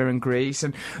Syriza in Greece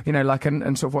and,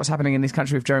 and sort of what's happening in this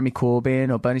country with Jeremy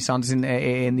Corbyn or Bernie Sanders in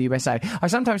the USA, I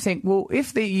sometimes think, well,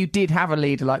 if you did have a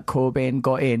leader like Corbyn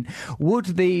got in, would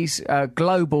these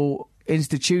global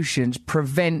institutions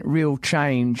prevent real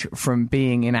change from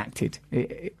being enacted?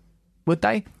 Would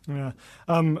they? Yeah.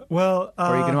 Or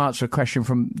are you going to answer a question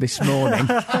from this morning?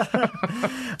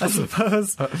 I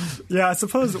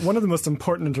suppose one of the most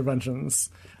important interventions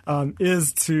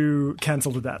is to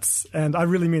cancel the debts, and I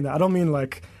really mean that. I don't mean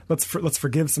let's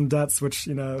forgive some debts, which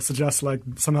suggests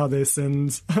somehow they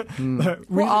sinned.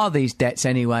 What are these debts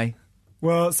anyway?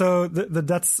 Well, so the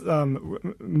debts,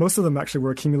 most of them actually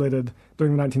were accumulated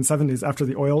during the 1970s after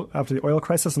the oil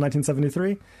crisis in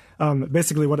 1973.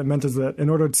 Basically, what it meant is that in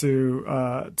order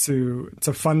to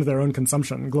fund their own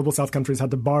consumption, global South countries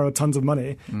had to borrow tons of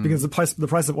money because the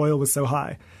price of oil was so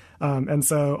high. And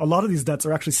so a lot of these debts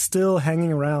are actually still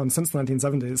hanging around since the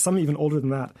 1970s, some even older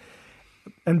than that.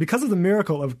 And because of the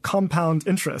miracle of compound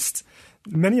interest,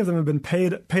 many of them have been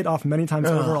paid off many times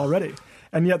over already.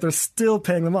 And yet they're still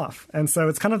paying them off. And so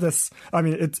it's kind of this,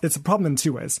 it's a problem in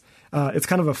two ways. It's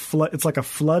kind of a flood, it's like a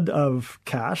flood of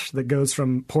cash that goes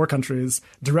from poor countries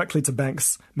directly to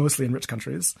banks, mostly in rich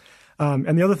countries.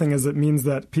 And the other thing is it means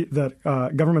that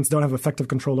governments don't have effective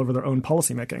control over their own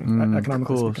policymaking,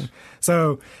 economically speaking.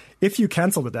 So if you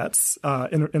cancel the debts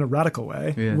in a radical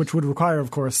way, yes, which would require,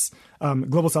 of course,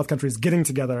 global South countries getting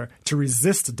together to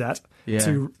resist debt,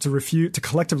 to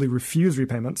collectively refuse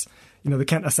repayments. They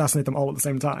can't assassinate them all at the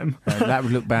same time. That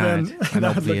would look bad.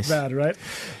 That would look bad, right?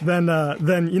 Then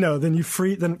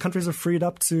countries are freed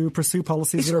up to pursue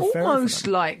policies that are fair. It's almost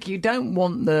like you don't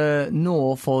want the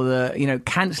North or the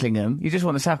cancelling them. You just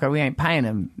want the South go, we ain't paying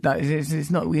them. It's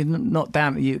not, we're not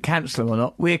down to you cancel them or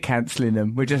not. We're cancelling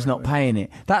them. We're just not paying it.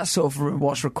 That's sort of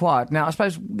what's required. Now, I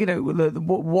suppose,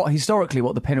 what historically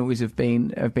what the penalties have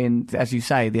been, as you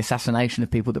say, the assassination of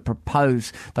people that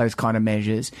propose those kind of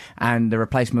measures and the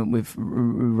replacement with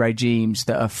regimes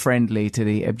that are friendly to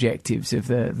the objectives of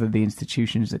the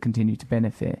institutions that continue to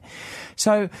benefit.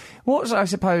 So what's, I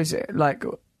suppose,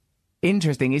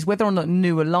 interesting is whether or not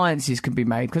new alliances can be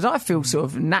made, because I feel sort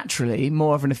of naturally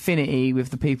more of an affinity with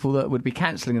the people that would be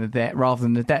cancelling the debt rather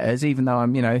than the debtors, even though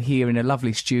I'm, here in a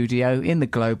lovely studio in the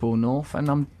global north and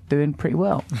I'm doing pretty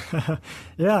well.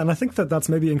 Yeah, and I think that's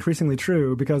maybe increasingly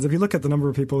true, because if you look at the number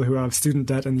of people who have student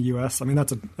debt in the US, I mean,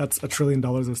 that's $1 trillion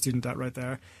of student debt right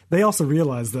there. They also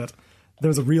realize that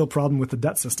there's a real problem with the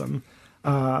debt system.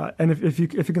 And if you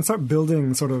can start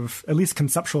building sort of at least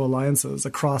conceptual alliances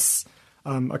across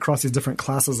these different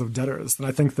classes of debtors, then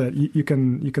I think that you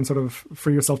can sort of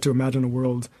free yourself to imagine a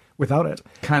world without it.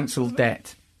 Cancel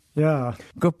debt. Yeah.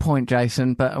 Good point,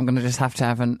 Jason, but I'm going to just have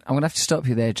to stop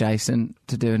you there, Jason,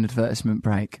 to do an advertisement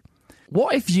break.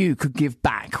 What if you could give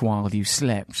back while you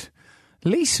slept?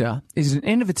 Leesa is an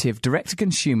innovative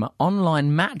direct-to-consumer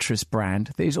online mattress brand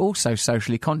that is also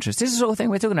socially conscious. This is the sort of thing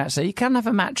we're talking about. So you can have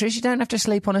a mattress, you don't have to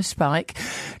sleep on a spike.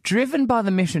 Driven by the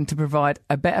mission to provide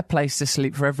a better place to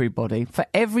sleep for everybody, for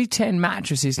every 10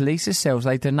 mattresses Leesa sells,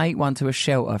 they donate one to a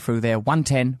shelter through their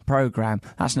 110 programme.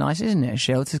 That's nice, isn't it? A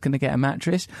shelter's going to get a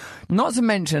mattress. Not to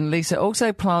mention, Leesa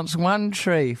also plants one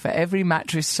tree for every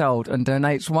mattress sold and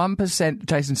donates 1%,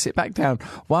 Jason, sit back down,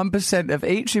 1% of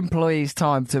each employee's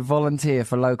time to volunteer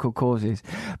for local causes.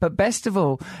 But best of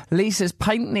all, Leesa's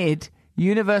patented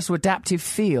universal adaptive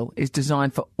feel is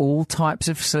designed for all types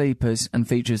of sleepers and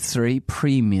features 3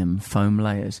 premium foam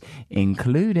layers,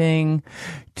 including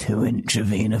 2-inch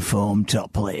Avena-foam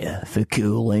top layer for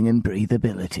cooling and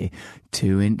breathability,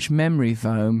 2-inch memory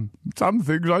foam, some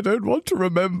things I don't want to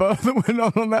remember that we're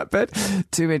not on that bed,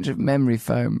 2-inch of memory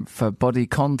foam for body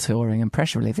contouring and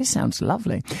pressure relief. This sounds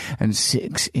lovely. And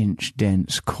 6-inch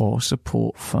dense core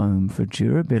support foam for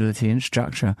durability and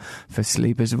structure for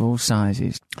sleepers of all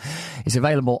sizes. It's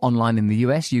available online in the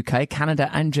US, UK, Canada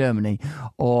and Germany,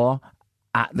 or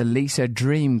at the Leesa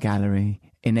Dream Gallery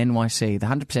in NYC. The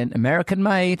 100% American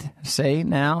made. See,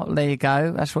 now, there you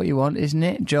go. That's what you want, isn't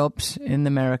it? Jobs in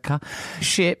America.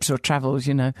 Ships or travels,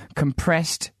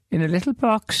 compressed in a little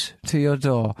box to your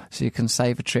door so you can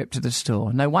save a trip to the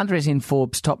store. No wonder it's in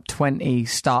Forbes' top 20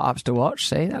 startups to watch.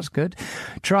 See, that's good.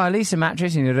 Try a Leesa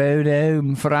mattress in your own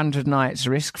home for 100 nights,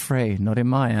 risk-free, not in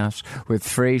my house, with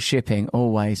free shipping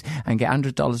always, and get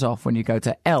 $100 off when you go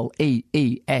to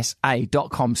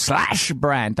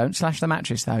leesa.com/brand. Don't slash the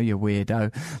mattress though, you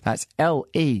weirdo. That's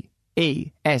leesa.com/brand.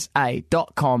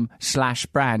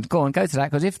 Go on, go to that,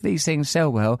 because if these things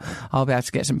sell well, I'll be able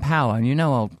to get some power, and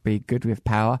I'll be good with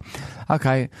power.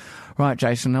 Okay, right,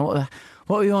 Jason, now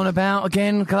what are you on about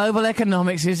again? Global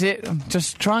economics, is it?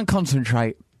 Just try and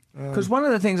concentrate. Because one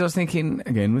of the things I was thinking,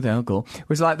 again with Al Gore,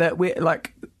 was that we're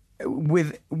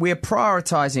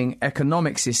prioritising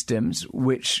economic systems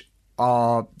which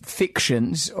are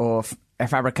fictions or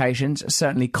fabrications,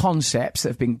 certainly concepts that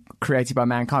have been created by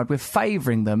mankind. We're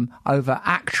favouring them over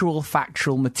actual,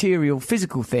 factual, material,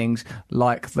 physical things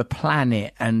like the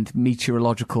planet and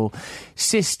meteorological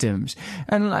systems.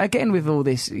 And again, with all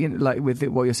this, with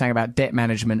what you're saying about debt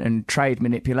management and trade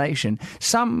manipulation,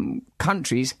 some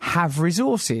countries have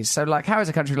resources. So, how is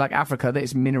a country like Africa that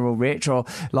is mineral rich, or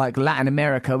like Latin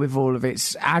America with all of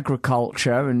its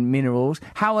agriculture and minerals,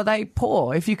 how are they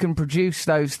poor? If you can produce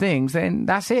those things, then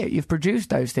that's it. You've produced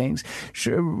those things.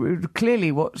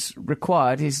 Clearly what's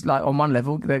required is, on one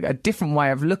level, a different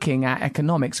way of looking at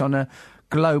economics on a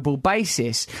global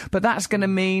basis. But that's going to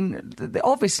mean,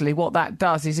 obviously, what that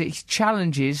does is it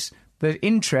challenges the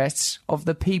interests of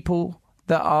the people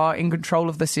that are in control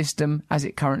of the system as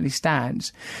it currently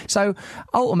stands. So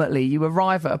ultimately you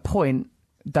arrive at a point,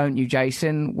 don't you,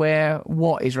 Jason, where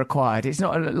what is required? It's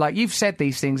not like you've said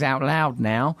these things out loud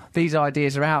now. These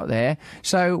ideas are out there.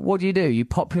 So what do? You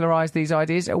popularise these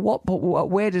ideas.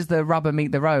 Where does the rubber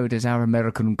meet the road, as our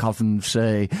American cousins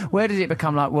say? Where does it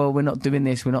become well, we're not doing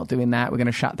this, we're not doing that, we're going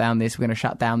to shut down this, we're going to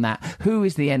shut down that? Who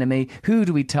is the enemy? Who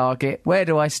do we target? Where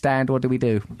do I stand? What do we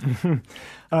do?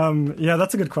 Yeah,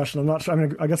 that's a good question. I'm not sure. I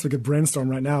mean, I guess we could brainstorm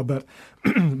right now, but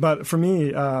but for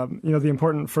me, the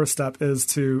important first step is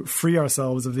to free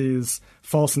ourselves of these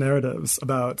false narratives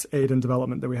about aid and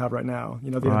development that we have right now.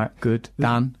 All right, good,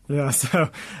 done. Yeah. So,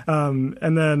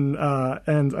 and then,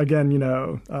 and again,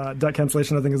 debt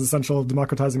cancellation I think is essential.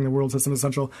 Democratizing the world system is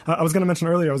essential. I was going to mention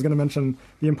earlier. I was going to mention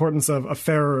the importance of a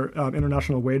fair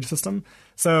international wage system.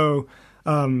 So.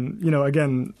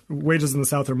 Again, wages in the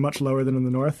South are much lower than in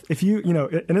the North. If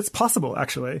and it's possible,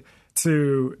 actually,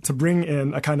 to bring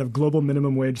in a kind of global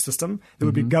minimum wage system that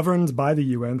would be governed by the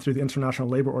UN through the International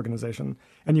Labour Organization.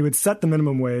 And you would set the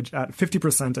minimum wage at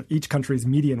 50% of each country's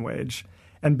median wage.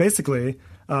 And basically,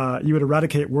 you would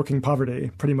eradicate working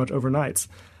poverty pretty much overnight.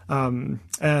 And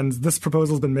this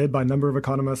proposal has been made by a number of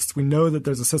economists. We know that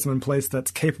there's a system in place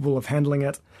that's capable of handling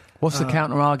it. What's the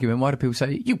counter-argument? Why do people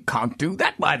say, you can't do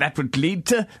that? Why, that would lead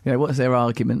to... what's their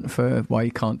argument for why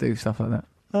you can't do stuff like that?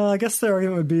 I guess their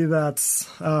argument would be that,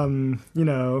 I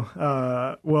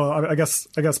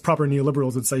guess proper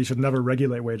neoliberals would say you should never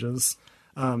regulate wages.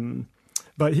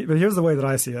 But here's the way that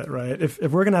I see it, right? If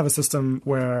we're going to have a system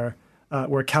where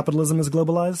capitalism is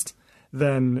globalized,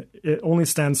 then it only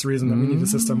stands to reason that we need a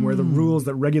system where the rules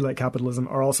that regulate capitalism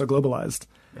are also globalized.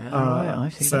 Right, I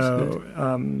see. So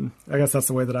I guess that's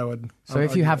the way that I would. So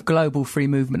if you have global free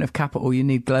movement of capital, you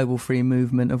need global free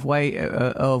movement of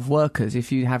of workers.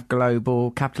 If you have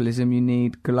global capitalism, you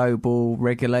need global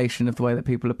regulation of the way that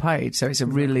people are paid. So it's a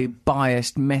really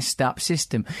biased, messed up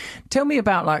system. Tell me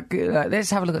about let's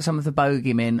have a look at some of the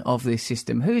bogeymen of this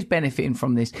system. Who's benefiting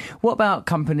from this? What about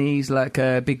companies like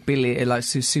big billion, like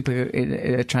super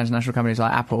transnational companies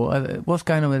like Apple? What's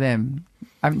going on with them?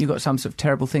 Haven't you got some sort of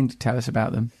terrible thing to tell us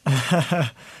about them?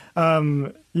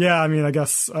 Yeah, I mean, I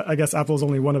guess Apple's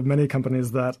only one of many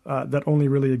companies that only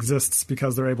really exists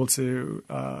because they're able to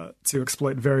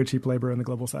exploit very cheap labor in the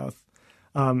global south.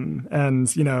 And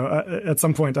at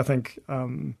some point, I think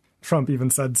Trump even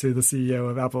said to the CEO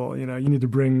of Apple, you need to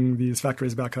bring these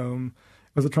factories back home.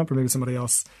 Was it Trump or maybe somebody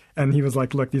else? And he was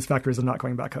like, look, these factories are not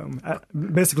going back home.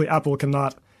 Basically, Apple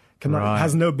cannot right.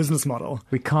 Has no business model.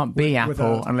 We can't be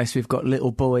Apple unless we've got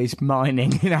little boys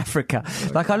mining in Africa.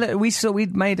 Like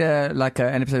we'd made an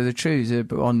episode of The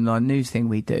Truths, on our news thing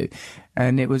we do,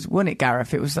 and it was, wasn't it,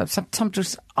 Gareth? It was some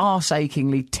just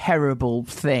arse-achingly terrible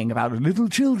thing about little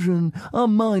children are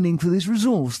mining for this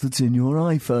resource that's in your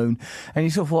iPhone, and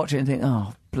you sort of watch it and think,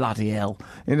 oh, bloody hell.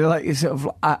 Like it's sort of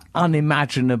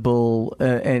unimaginable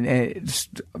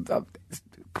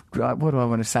what do I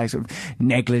want to say? Sort of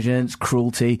negligence,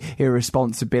 cruelty,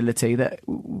 irresponsibility that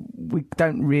we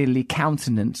don't really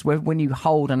countenance. When you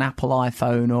hold an Apple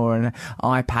iPhone or an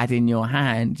iPad in your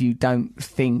hand, you don't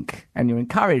think, and you're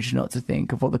encouraged not to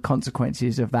think of what the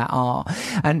consequences of that are.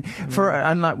 And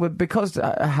because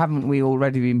haven't we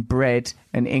already been bred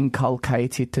and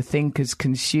inculcated to think as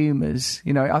consumers?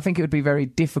 I think it would be very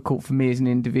difficult for me as an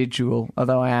individual,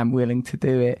 although I am willing to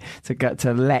do it,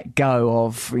 to let go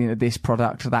of this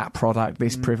product, that product,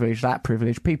 this privilege, that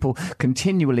privilege. People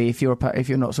continually, if you're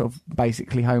not sort of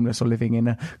basically homeless or living in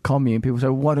a commune, people say,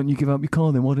 well, why don't you give up your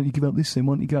car then? Why don't you give up this then?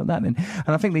 Why don't you give up that then? And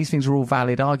I think these things are all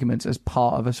valid arguments as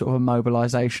part of a sort of a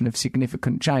mobilisation of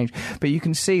significant change. But you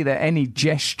can see that any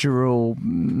gestural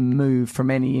move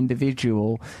from any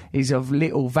individual is of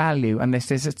little value unless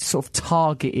there's a sort of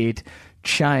targeted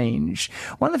change.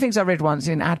 One of the things I read once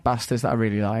in Adbusters that I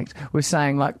really liked was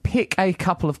saying, pick a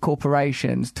couple of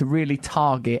corporations to really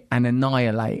target and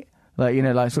annihilate.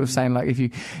 Sort of saying, if you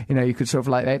could sort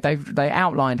of they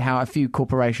outlined how a few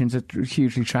corporations have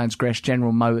hugely transgressed.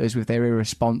 General Motors with their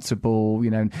irresponsible,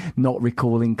 not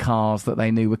recalling cars that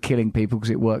they knew were killing people because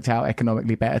it worked out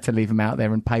economically better to leave them out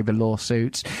there and pay the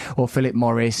lawsuits. Or Philip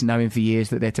Morris knowing for years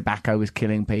that their tobacco was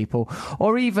killing people.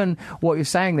 Or even what you're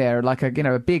saying there,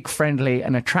 a big, friendly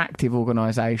and attractive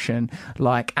organisation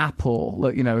like Apple,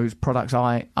 whose products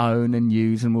I own and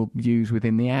use and will use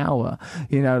within the hour.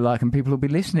 And people will be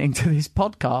listening to this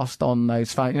podcast on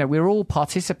those phones. We're all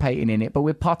participating in it, but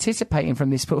we're participating from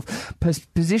this sort of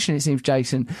position, it seems,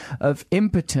 Jason, of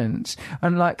impotence.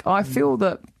 And I feel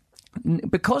that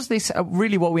because this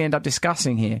really what we end up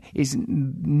discussing here is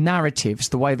narratives,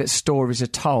 the way that stories are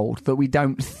told, that we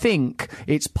don't think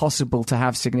it's possible to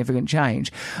have significant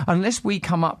change unless we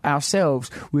come up ourselves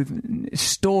with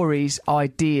stories,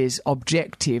 ideas,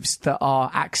 objectives that are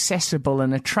accessible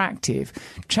and attractive.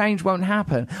 Change won't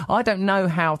happen. I don't know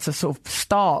how to sort of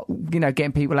start,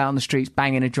 getting people out on the streets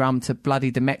banging a drum to bloody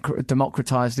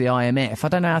democratise the IMF. I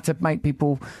don't know how to make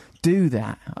people do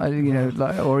that,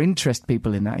 or interest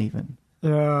people in that even.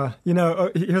 Yeah,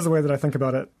 here's the way that I think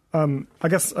about it. I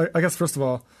guess first of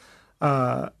all,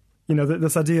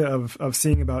 this idea of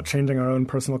seeing about changing our own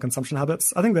personal consumption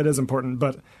habits, I think that is important.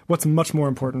 But what's much more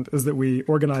important is that we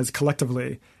organize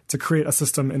collectively to create a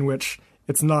system in which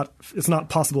it's not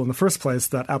possible in the first place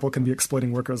that Apple can be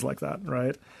exploiting workers like that,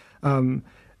 right?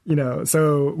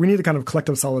 So we need a kind of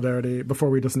collective solidarity before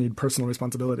we just need personal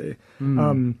responsibility.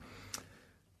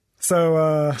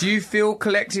 So, do you feel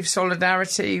collective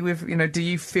solidarity with, do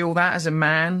you feel that as a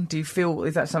man? Do you feel,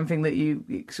 is that something that you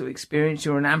sort of experience?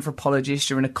 You're an anthropologist,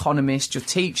 you're an economist, you're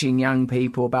teaching young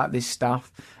people about this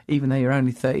stuff. even though you're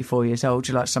only 34 years old,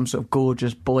 you're like some sort of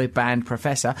gorgeous boy band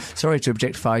professor. Sorry to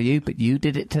objectify you, but you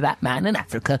did it to that man in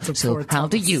Africa. So how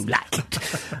do you like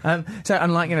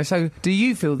it? So do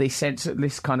you feel this sense,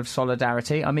 this kind of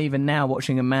solidarity? I'm even now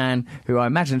watching a man who I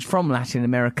imagine is from Latin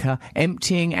America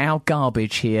emptying our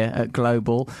garbage here at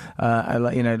Global,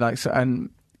 and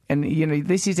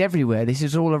this is everywhere. This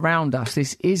is all around us.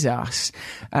 This is us,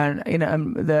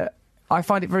 and I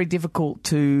find it very difficult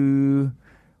to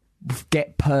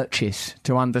get purchase,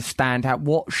 to understand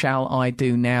what shall I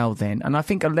do now then. And I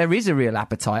think there is a real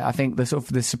appetite. I think the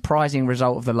surprising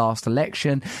result of the last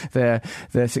election, the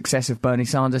success of Bernie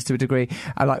Sanders to a degree,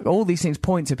 all these things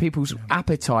point to people's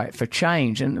appetite for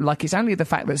change. And it's only the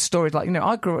fact that stories when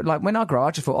I grew up,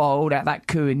 I just thought, all that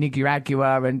coup in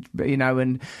Nicaragua and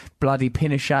bloody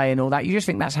Pinochet and all that. You just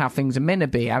think that's how things are meant to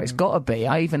be, how it's got to be.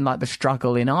 I even like the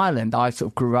struggle in Ireland. I sort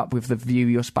of grew up with the view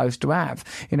you're supposed to have,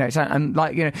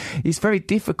 it's very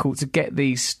difficult to get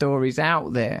these stories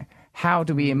out there. How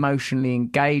do we emotionally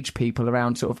engage people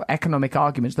around sort of economic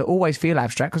arguments that always feel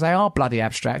abstract, because they are bloody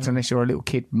abstract unless you're a little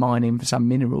kid mining for some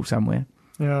mineral somewhere?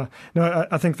 Yeah, no,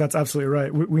 I think that's absolutely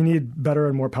right. We need better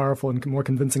and more powerful and more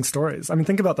convincing stories. I mean,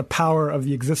 think about the power of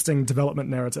the existing development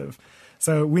narrative.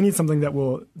 So we need something that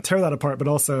will tear that apart, but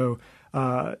also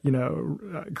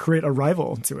create a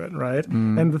rival to it, right?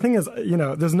 And the thing is,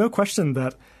 there's no question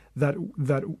that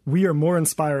we are more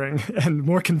inspiring and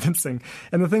more convincing.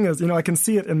 And the thing is, I can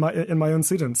see it in my own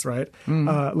students, right?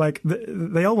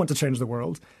 They all want to change the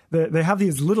world. They have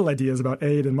these little ideas about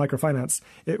aid and microfinance.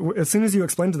 As soon as you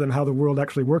explain to them how the world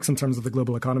actually works in terms of the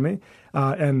global economy,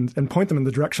 and point them in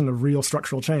the direction of real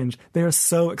structural change, they are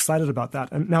so excited about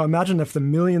that. And now imagine if the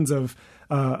millions of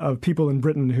people in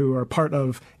Britain who are part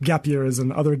of gap years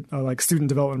and other student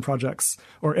development projects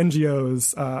or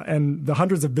NGOs and the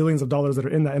hundreds of billions of dollars that are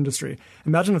in that industry.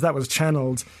 Imagine if that was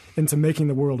channeled into making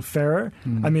the world fairer.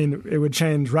 I mean, it would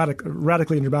change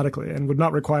radically and dramatically and would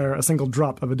not require a single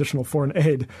drop of additional foreign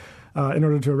aid in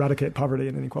order to eradicate poverty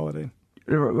and inequality.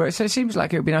 So it seems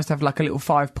like it would be nice to have a little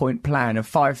 5-point plan of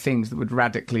 5 things that would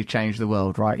radically change the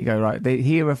world, right? You go, right,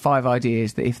 here are 5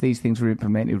 ideas that if these things were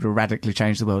implemented, it would radically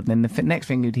change the world. And then the next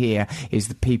thing you'd hear is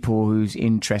the people whose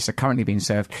interests are currently being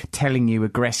served telling you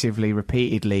aggressively,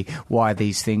 repeatedly, why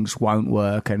these things won't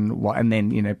work and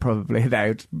then, probably they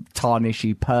would tarnish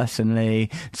you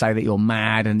personally, say that you're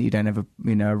mad and you don't have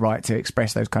a right to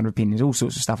express those kind of opinions. All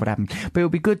sorts of stuff would happen. But it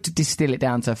would be good to distill it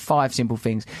down to 5 simple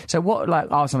things. So what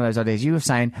are some of those ideas? You were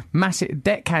saying massive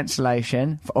debt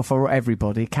cancellation for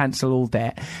everybody, cancel all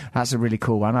debt. That's a really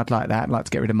cool one. I'd like that. I'd like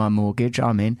to get rid of my mortgage.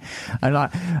 I'm in.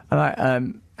 What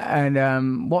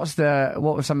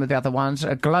were some of the other ones?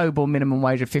 A global minimum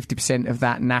wage of 50% of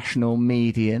that national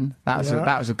median. That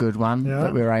was a good one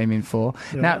that we were aiming for.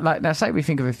 Yeah. Now, say we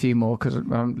think of a few more, because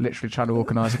I'm literally trying to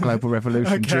organise a global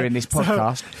revolution during this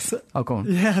podcast. Go on.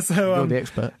 Yeah, so you're the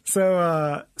expert.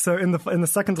 So in the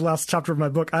second to last chapter of my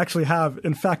book, I actually have,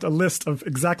 in fact, a list of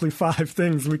exactly 5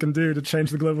 things we can do to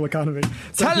change the global economy.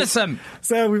 Tell us them.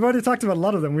 So we've already talked about a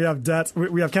lot of them. We have debt.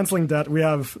 We have cancelling debt. We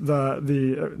have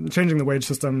the changing the wage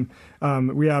system.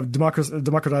 We have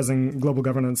democratizing global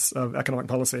governance of economic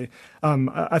policy.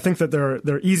 I think that there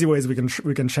are easy ways we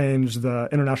can change the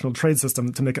international trade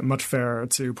system to make it much fairer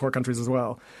to poor countries as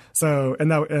well. So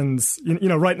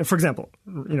right, for example,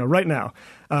 right now,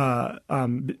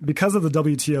 because of the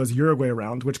WTO's Uruguay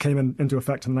round, which came into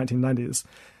effect in the 1990s.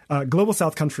 Global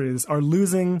South countries are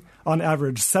losing, on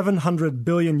average, $700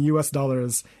 billion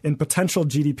in potential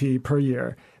GDP per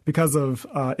year because of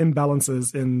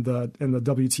imbalances in the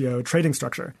WTO trading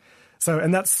structure. So,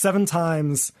 and that's 7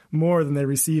 times more than they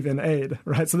receive in aid,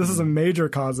 right? So this is a major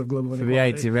cause of global inequality. So the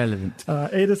aid's irrelevant.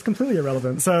 Aid is completely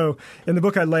irrelevant. So in the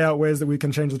book, I lay out ways that we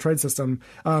can change the trade system.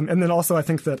 And then also I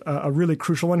think that a really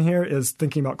crucial one here is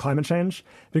thinking about climate change,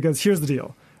 because here's the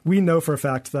deal. We know for a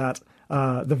fact that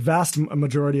the vast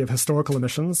majority of historical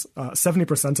emissions,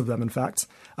 70% of them, in fact,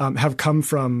 have come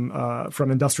from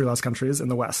industrialized countries in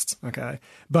the West. Okay,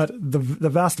 but the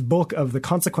vast bulk of the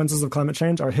consequences of climate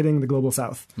change are hitting the global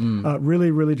South,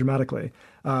 really, really dramatically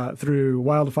through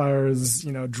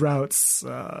wildfires, droughts,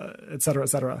 et cetera, et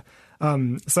cetera.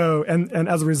 So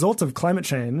as a result of climate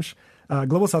change,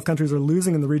 global South countries are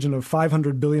losing in the region of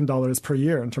 $500 billion per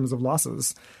year in terms of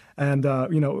losses. And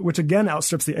which again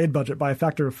outstrips the aid budget by a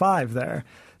factor of 5 there.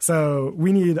 So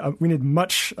we need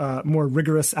much more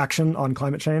rigorous action on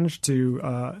climate change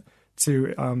to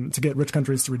get rich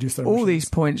countries to reduce their emissions. All these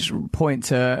points point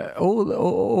to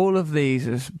all of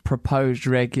these proposed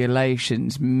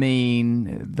regulations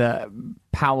mean that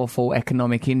powerful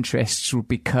economic interests would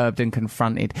be curbed and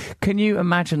confronted. Can you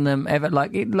imagine them ever,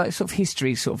 like sort of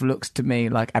history sort of looks to me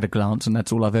like, at a glance, and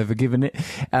that's all I've ever given it,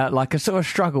 like a sort of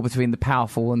struggle between the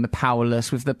powerful and the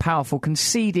powerless, with the powerful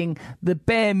conceding the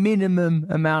bare minimum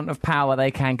amount of power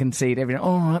they can concede. Everything,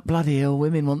 all right, bloody hell,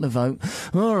 women want the vote.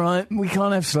 All right, we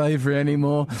can't have slavery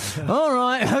anymore. All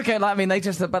right, okay, like, I mean,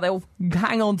 but they'll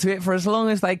hang on to it for as long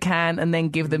as they can and then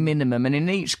give the minimum. And in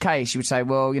each case, you would say,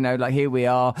 well, you know, like, here we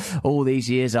are all these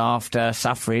years after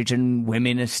suffrage, and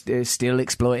women are still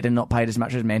exploited and not paid as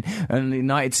much as men. And the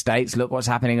United States, look what's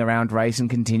happening around race and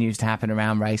continues to happen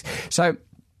around race. So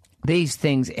these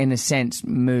things, in a sense,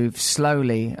 move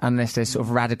slowly unless there's sort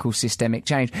of radical systemic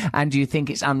change. And do you think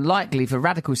it's unlikely for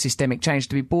radical systemic change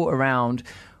to be brought around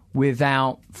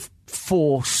without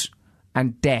force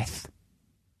and death?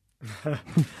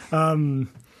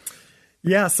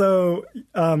 Yeah, so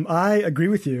I agree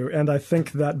with you, and I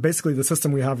think that basically the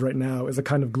system we have right now is a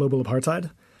kind of global apartheid,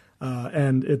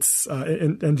 and it's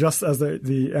and just as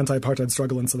the anti-apartheid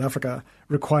struggle in South Africa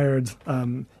required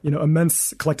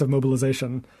immense collective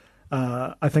mobilization,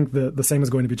 I think the same is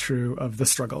going to be true of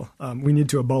this struggle. We need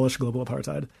to abolish global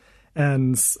apartheid,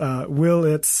 and will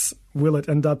it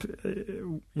end up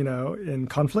in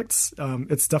conflicts?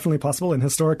 It's definitely possible, and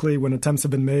historically, when attempts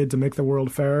have been made to make the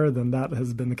world fairer, then that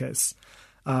has been the case.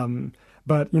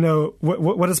 But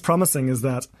what is promising is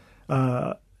that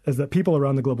people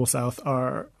around the global south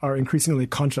are increasingly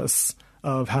conscious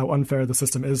of how unfair the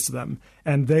system is to them,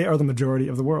 and they are the majority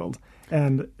of the world.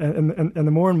 And the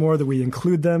more and more that we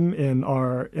include them in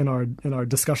our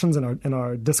discussions, in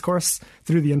our discourse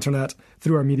through the internet,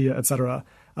 through our media, etc.,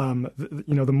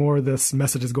 the more this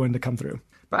message is going to come through.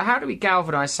 But how do we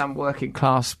galvanise some working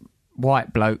class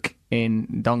white bloke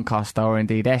in Doncaster or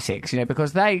indeed Essex,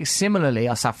 because they similarly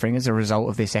are suffering as a result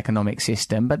of this economic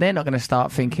system, but they're not going to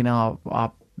start thinking,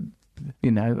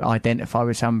 identify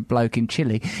with some bloke in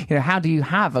Chile. How do you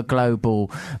have a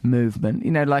global movement?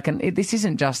 This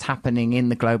isn't just happening in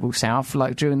the global south.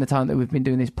 Like, during the time that we've been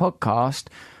doing this podcast,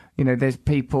 there's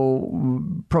people,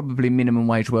 probably minimum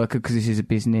wage worker, because this is a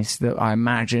business that I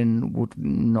imagine would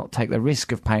not take the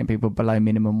risk of paying people below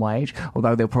minimum wage,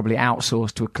 although they'll probably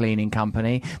outsource to a cleaning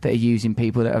company that are using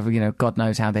people that have, God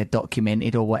knows how they're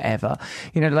documented or whatever.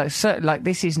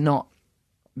 This is not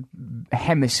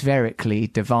hemispherically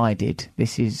divided.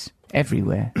 This is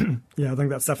everywhere. Yeah, I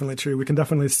think that's definitely true. We can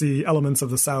definitely see elements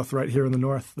of the South right here in the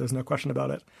North. There's no question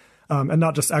about it. And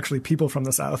not just actually people from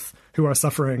the South who are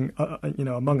suffering,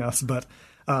 among us, but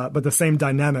the same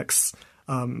dynamics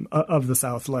of the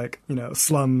South, like,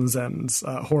 slums and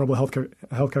horrible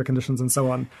healthcare conditions and so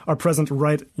on, are present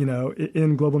right,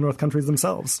 in global North countries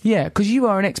themselves. Yeah, because you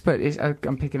are an expert,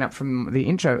 I'm picking up from the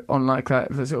intro, on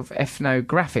the sort of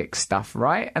ethnographic stuff,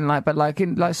 right? And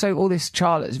so all this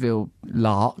Charlottesville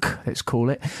lark, let's call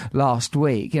it, last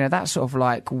week, that's sort of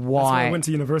like why... That's where I went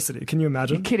to university. Can you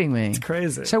imagine? You're kidding me. It's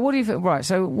crazy. So what do you think? Right.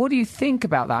 So what do you think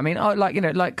about that? I mean,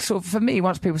 sort of for me,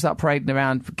 once people start parading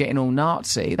around getting all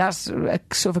Nazi, that's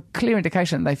sort of a clear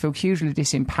indication that they feel hugely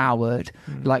disempowered.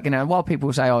 While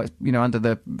people say, it's, under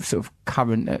the sort of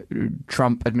current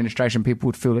Trump administration, people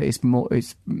would feel that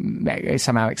it's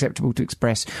somehow acceptable to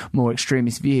express more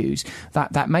extremist views.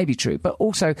 That may be true, but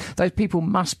also those people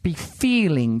must be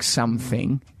feeling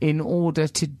something in order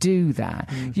to do that.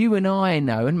 You and I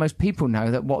know, and most people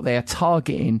know, that what they're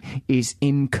targeting is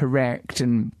incorrect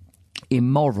and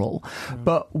immoral,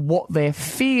 but what they're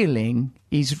feeling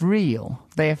is real.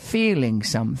 They're feeling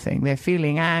something. They're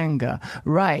feeling anger,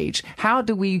 rage. How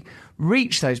do we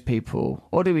reach those people?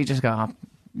 Or do we just go,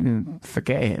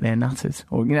 forget it, they're nutters?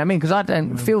 Or, because I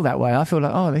don't feel that way. I feel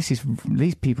like,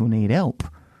 these people need help.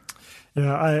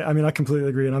 Yeah, I completely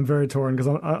agree, and I'm very torn, because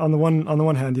on the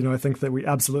one hand, I think that we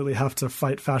absolutely have to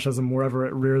fight fascism wherever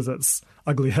it rears its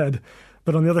ugly head,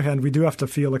 but on the other hand, we do have to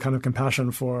feel a kind of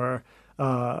compassion for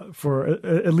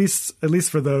at least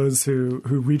for those who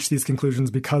reach these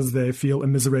conclusions because they feel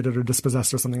immiserated or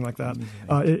dispossessed or something like that,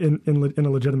 in a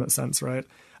legitimate sense, right?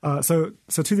 So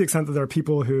to the extent that there are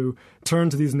people who turn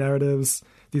to these narratives,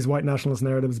 these white nationalist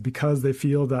narratives, because they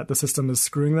feel that the system is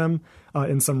screwing them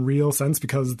in some real sense,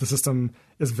 because the system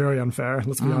is very unfair.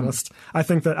 Let's be honest. I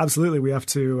think that absolutely we have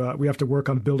to work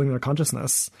on building their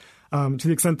consciousness. To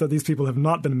the extent that these people have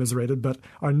not been immiserated but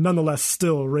are nonetheless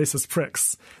still racist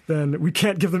pricks, then we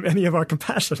can't give them any of our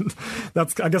compassion.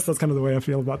 I guess that's kind of the way I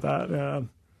feel about that. Yeah.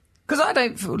 Because I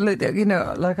don't feel, I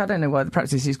don't know why the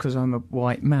practice is, because I'm a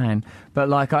white man,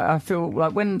 but I feel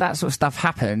like when that sort of stuff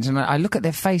happens and I look at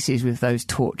their faces with those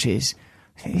torches,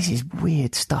 this is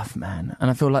weird stuff, man. And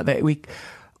I feel like that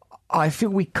I feel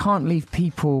we can't leave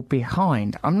people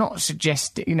behind. I'm not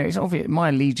suggesting, it's obvious my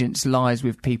allegiance lies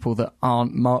with people that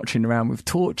aren't marching around with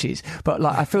torches. But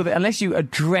I feel that unless you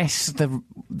address the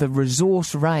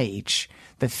resource rage,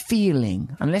 the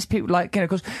feeling, unless people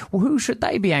because who should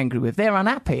they be angry with? They're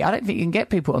unhappy. I don't think you can get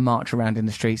people to march around in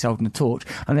the streets holding a torch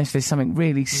unless there's something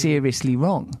really seriously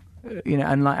wrong.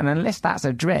 And unless that's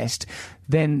addressed,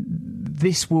 then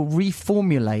this will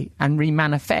reformulate and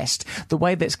remanifest the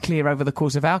way that's clear over the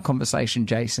course of our conversation,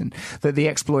 Jason, that the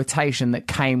exploitation that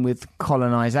came with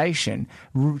colonisation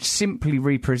simply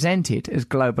represented as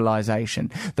globalisation,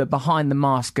 that behind the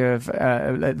mask of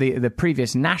the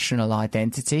previous national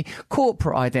identity,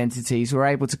 corporate identities were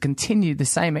able to continue the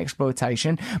same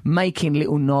exploitation, making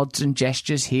little nods and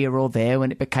gestures here or there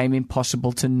when it became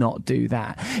impossible to not do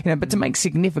that. But to make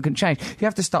significant change, you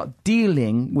have to start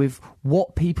dealing with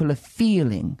what people are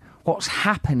feeling, what's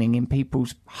happening in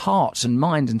people's hearts and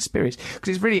minds and spirits.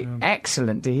 Because it's really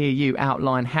excellent to hear you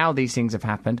outline how these things have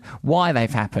happened, why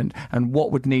they've happened, and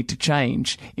what would need to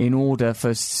change in order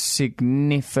for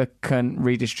significant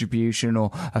redistribution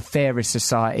or a fairer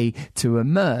society to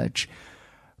emerge.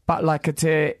 But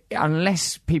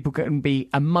unless people can be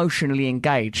emotionally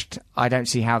engaged, I don't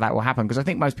see how that will happen. Because I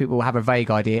think most people will have a vague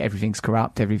idea everything's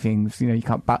corrupt, everything's you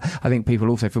can't. But I think people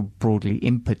also feel broadly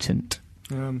impotent.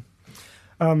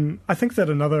 I think that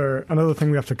another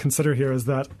thing we have to consider here is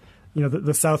that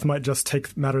the South might just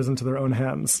take matters into their own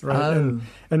hands, right? Oh.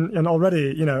 And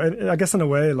already, I guess in a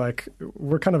way,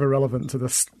 we're kind of irrelevant to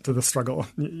the struggle.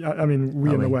 I mean,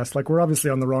 we in the West, we're obviously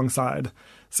on the wrong side.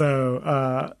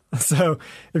 So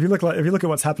if you look at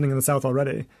what's happening in the South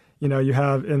already, you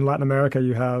have in Latin America,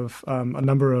 you have a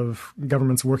number of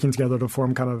governments working together to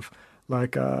form kind of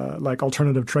like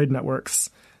alternative trade networks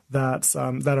that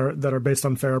are based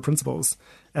on fairer principles,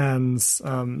 and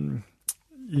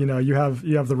you have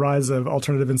the rise of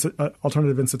alternative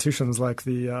institutions like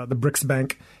the BRICS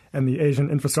Bank and the Asian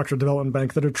Infrastructure Development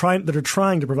Bank that are trying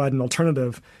to provide an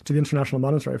alternative to the International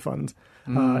Monetary Fund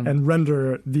and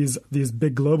render these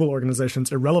big global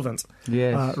organizations irrelevant.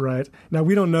 Yes. Right now,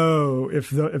 we don't know if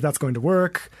that's going to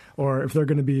work, or if they're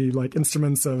going to be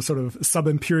instruments of sort of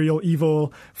sub-imperial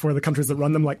evil for the countries that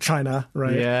run them, like China.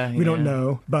 Right? Yeah, we don't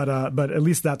know, but at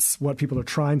least that's what people are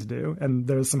trying to do, and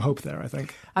there's some hope there, I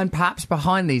think. And perhaps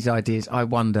behind these ideas, I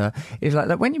wonder, is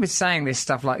when you were saying this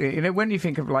stuff, when you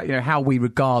think of how we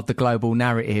regard the global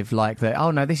narrative, oh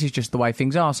no, this is just the way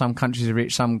things are. Some countries are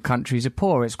rich, some countries are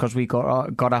poor. It's because we got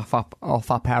off up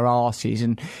our arses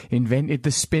and invented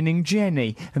the spinning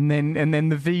jenny, and then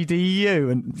the VDU,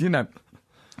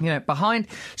 and behind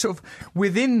sort of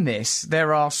within this,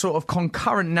 there are sort of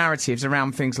concurrent narratives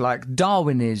around things like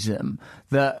Darwinism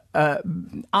that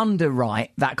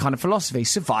underwrite that kind of philosophy.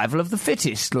 Survival of the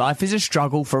fittest. Life is a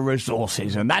struggle for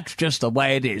resources, and that's just the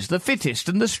way it is. The fittest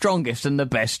and the strongest and the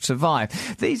best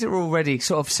survive. These are already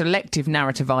sort of selective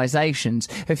narrativizations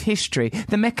of history.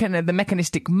 The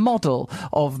mechanistic model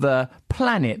of the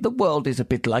planet. The world is a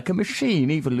bit like a machine.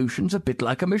 Evolution's a bit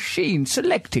like a machine,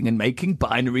 selecting and making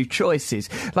binary choices.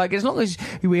 As long as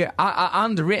we are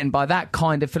underwritten by that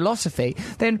kind of philosophy,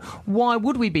 then why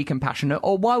would we be compassionate,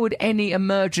 or why would any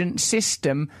emergent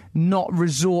system not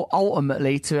resort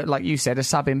ultimately to, like you said, a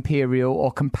sub-imperial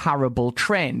or comparable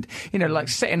trend?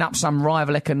 Setting up some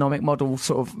rival economic model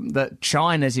sort of that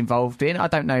China's involved in. I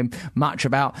don't know much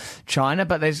about China,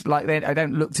 but there's they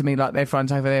don't look to me like they're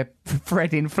front over there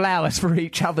threading flowers for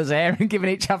each other's hair and giving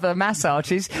each other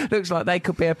massages. Looks like they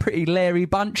could be a pretty leery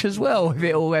bunch as well if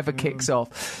it all ever kicks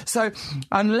off. So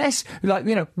unless,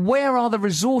 where are the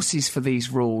resources for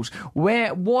these rules?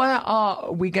 Why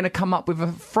are we going to come up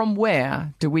with from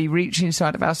where do we reach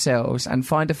inside of ourselves and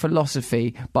find a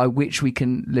philosophy by which we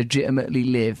can legitimately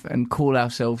live and call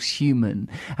ourselves human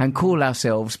and call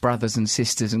ourselves brothers and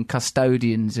sisters and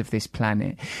custodians of this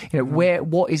planet?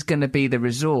 What is going to be the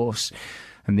resource?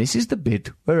 And this is the bit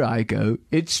where I go,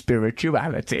 it's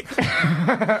spirituality.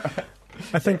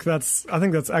 I think that's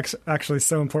actually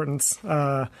so important.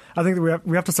 I think that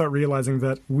we have to start realizing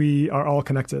that we are all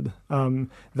connected.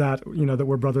 That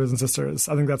we're brothers and sisters.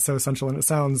 I think that's so essential, and it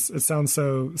sounds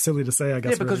so silly to say, I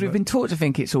guess. Yeah, because we've been taught to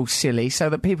think it's all silly, so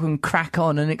that people can crack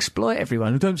on and exploit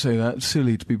everyone. Don't say that. It's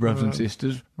silly to be brothers and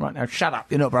sisters. Right now, shut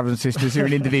up. You're not brothers and sisters. You're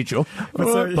an individual.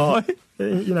 Bye.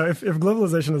 If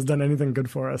globalization has done anything good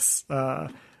for us,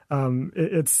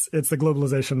 it's the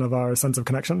globalization of our sense of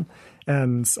connection,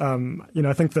 and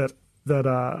I think that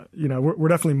we're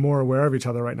definitely more aware of each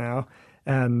other right now,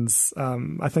 and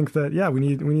I think that we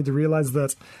need to realize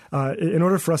that in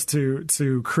order for us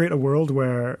to create a world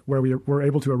where we're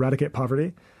able to eradicate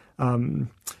poverty,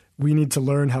 we need to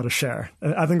learn how to share.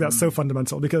 And I think that's so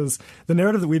fundamental, because the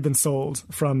narrative that we've been sold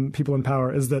from people in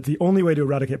power is that the only way to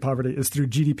eradicate poverty is through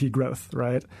GDP growth,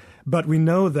 right? But we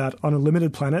know that on a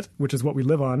limited planet, which is what we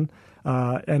live on,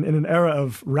 and in an era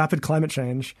of rapid climate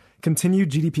change, continued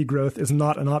GDP growth is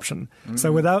not an option.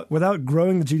 So without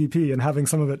growing the GDP and having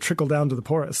some of it trickle down to the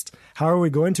poorest, how are we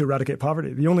going to eradicate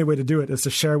poverty? The only way to do it is to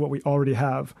share what we already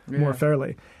have more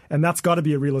fairly. And that's got to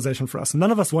be a realization for us.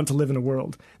 None of us want to live in a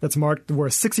world that's marked where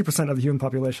 60% of the human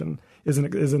population is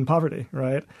in poverty,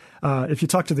 right? If you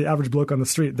talk to the average bloke on the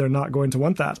street, they're not going to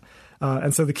want that.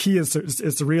 And so the key is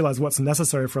to realize what's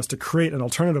necessary for us to create an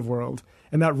alternative world.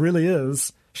 And that really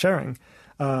is sharing.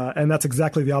 And that's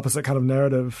exactly the opposite kind of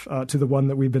narrative to the one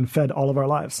that we've been fed all of our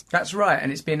lives. That's right,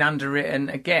 and it's been underwritten,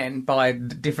 again, by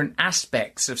different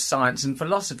aspects of science and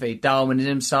philosophy.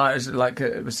 Darwinism, science, like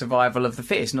a survival of the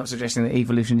fittest, not suggesting that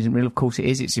evolution isn't real. Of course it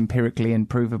is. It's empirically and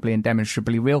provably and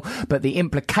demonstrably real. But the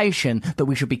implication that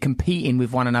we should be competing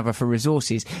with one another for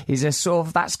resources is a sort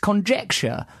of, that's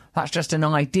conjecture. That's just an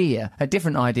idea. A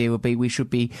different idea would be we should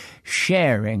be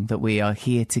sharing, that we are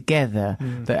here together,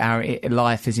 that our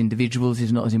life as individuals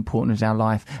is not as important as our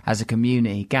life as a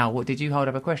community. Gal, what did you hold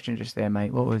up a question just there,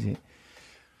 mate? What was it?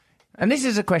 And this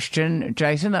is a question,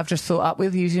 Jason, that I've just thought up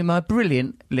with using my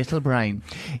brilliant little brain.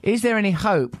 Is there any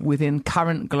hope within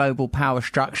current global power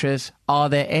structures? Are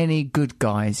there any good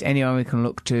guys? Anyone we can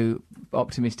look to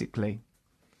optimistically?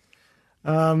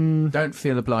 Don't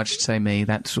feel obliged to say me.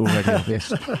 That's already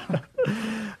obvious.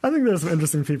 I think there's some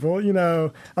interesting people. You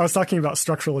know, I was talking about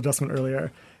structural adjustment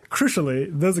earlier. Crucially,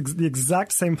 the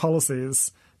exact same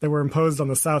policies that were imposed on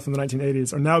the South in the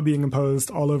 1980s are now being imposed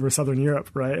all over Southern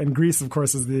Europe, right? And Greece, of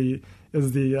course, is the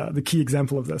key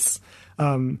example of this.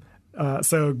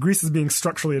 So Greece is being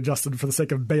structurally adjusted for the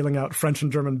sake of bailing out French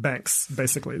and German banks,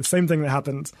 basically. The same thing that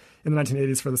happened in the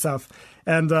 1980s for the South.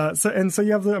 And so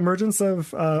you have the emergence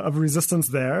of resistance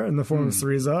there in the form of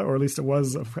Syriza, or at least it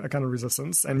was a kind of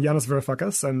resistance, and Yanis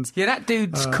Varoufakis. And yeah, that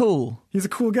dude's cool. He's a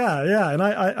cool guy, yeah, and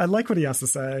I like what he has to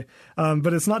say.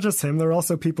 But it's not just him. There are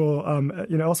also people,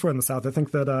 elsewhere in the South. I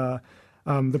think that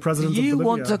the president of Bolivia... You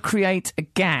want to create a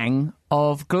gang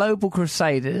of global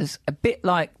crusaders, a bit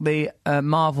like the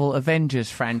Marvel Avengers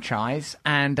franchise,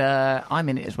 and I'm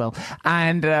in it as well.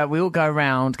 And we all go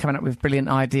around coming up with brilliant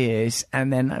ideas,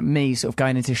 and then me sort of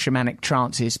going into shamanic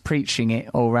trances, preaching it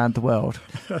all around the world.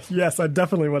 Yes, I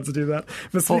definitely want to do that.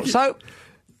 But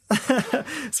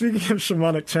speaking of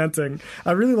shamanic chanting,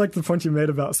 I really like the point you made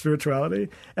about spirituality,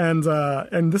 and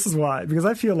this is why. Because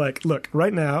I feel like, look,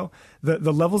 right now,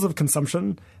 the levels of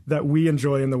consumption that we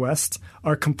enjoy in the West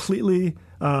are completely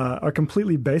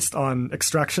based on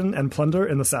extraction and plunder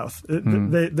in the South.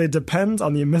 They depend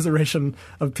on the immiseration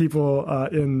of people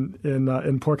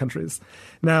in poor countries.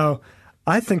 Now,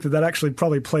 I think that actually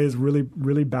probably plays really,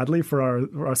 really badly for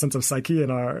our sense of psyche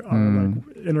and our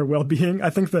like, inner well-being.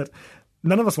 I think that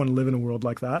none of us want to live in a world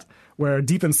like that, where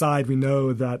deep inside we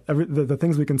know that the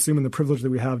things we consume and the privilege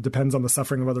that we have depends on the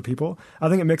suffering of other people. I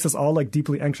think it makes us all like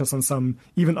deeply anxious on some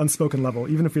even unspoken level,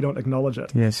 even if we don't acknowledge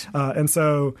it. Yes. And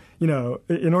so,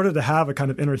 in order to have a kind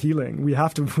of inner healing, we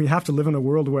have to live in a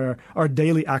world where our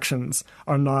daily actions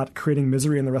are not creating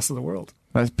misery in the rest of the world.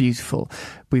 That's beautiful.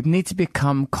 We need to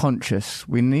become conscious.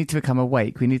 We need to become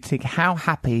awake. We need to think, how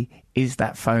happy is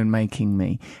that phone making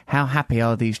me? How happy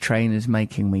are these trainers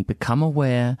making me? Become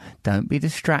aware. Don't be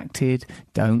distracted.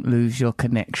 Don't lose your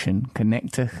connection.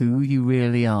 Connect to who you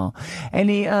really are.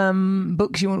 Any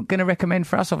books you're going to recommend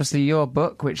for us? Obviously, your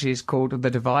book, which is called The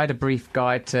Divide, A Brief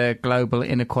Guide to Global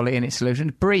Inequality and Its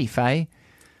Solutions. Brief, eh?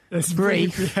 It's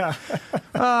brief, yeah.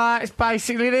 It's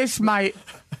basically this, mate.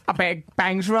 I bet it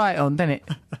bangs right on, doesn't it?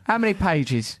 How many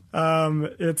pages?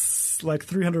 It's like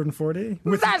 340.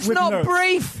 That's with not notes.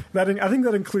 Brief! I think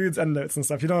that includes endnotes and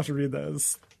stuff. You don't have to read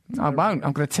those. I won't.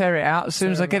 I'm going to tear it out as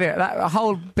soon as I get it. A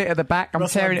whole bit of the back, I'm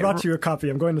tearing it. I brought you a copy.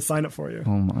 I'm going to sign it for you. Oh,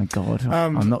 my God.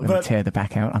 I'm not going to tear the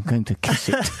back out. I'm going to kiss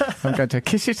it. I'm going to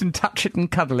kiss it and touch it and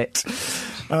cuddle it.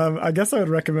 I guess I would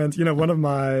recommend, one of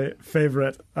my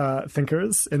favorite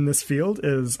thinkers in this field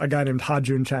is a guy named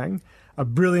Ha-Joon Chang, a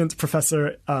brilliant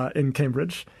professor in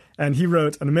Cambridge. And he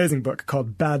wrote an amazing book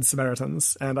called Bad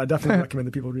Samaritans, and I definitely recommend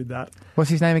that people read that. What's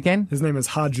his name again? His name is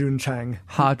Ha-Joon Chang.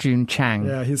 Ha-Joon Chang.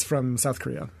 Yeah, he's from South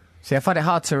Korea. See, I find it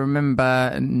hard to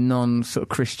remember non-sort of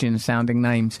Christian-sounding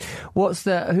names. Who is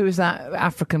that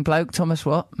African bloke? Thomas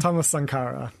what? Thomas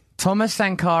Sankara. Thomas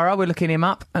Sankara, we're looking him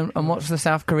up. And what's the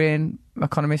South Korean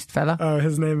economist fella?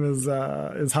 His name is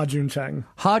Ha-Joon Chang.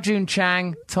 Ha-Joon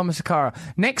Chang, Thomas Sankara.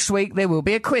 Next week there will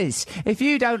be a quiz. If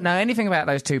you don't know anything about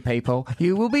those two people,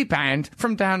 you will be banned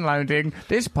from downloading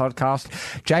this podcast.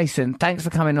 Jason, thanks for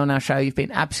coming on our show. You've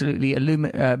been absolutely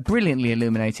brilliantly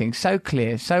illuminating. So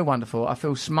clear, so wonderful. I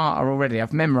feel smarter already.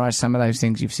 I've memorised some of those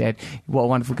things you've said. What a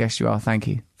wonderful guest you are. Thank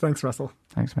you. Thanks, Russell.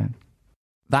 Thanks, man.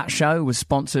 That show was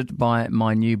sponsored by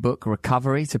my new book,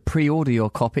 Recovery. To pre-order your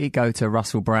copy, go to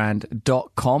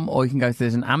russellbrand.com, or you can go to,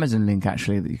 there's an Amazon link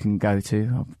actually that you can go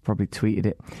to. I've probably tweeted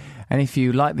it. And if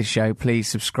you like this show, please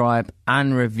subscribe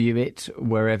and review it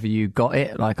wherever you got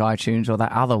it, like iTunes or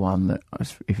that other one that,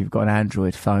 if you've got an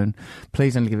Android phone,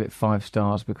 please only give it 5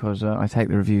 stars, because I take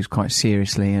the reviews quite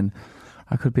seriously and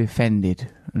I could be offended,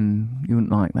 and you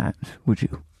wouldn't like that, would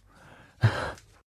you?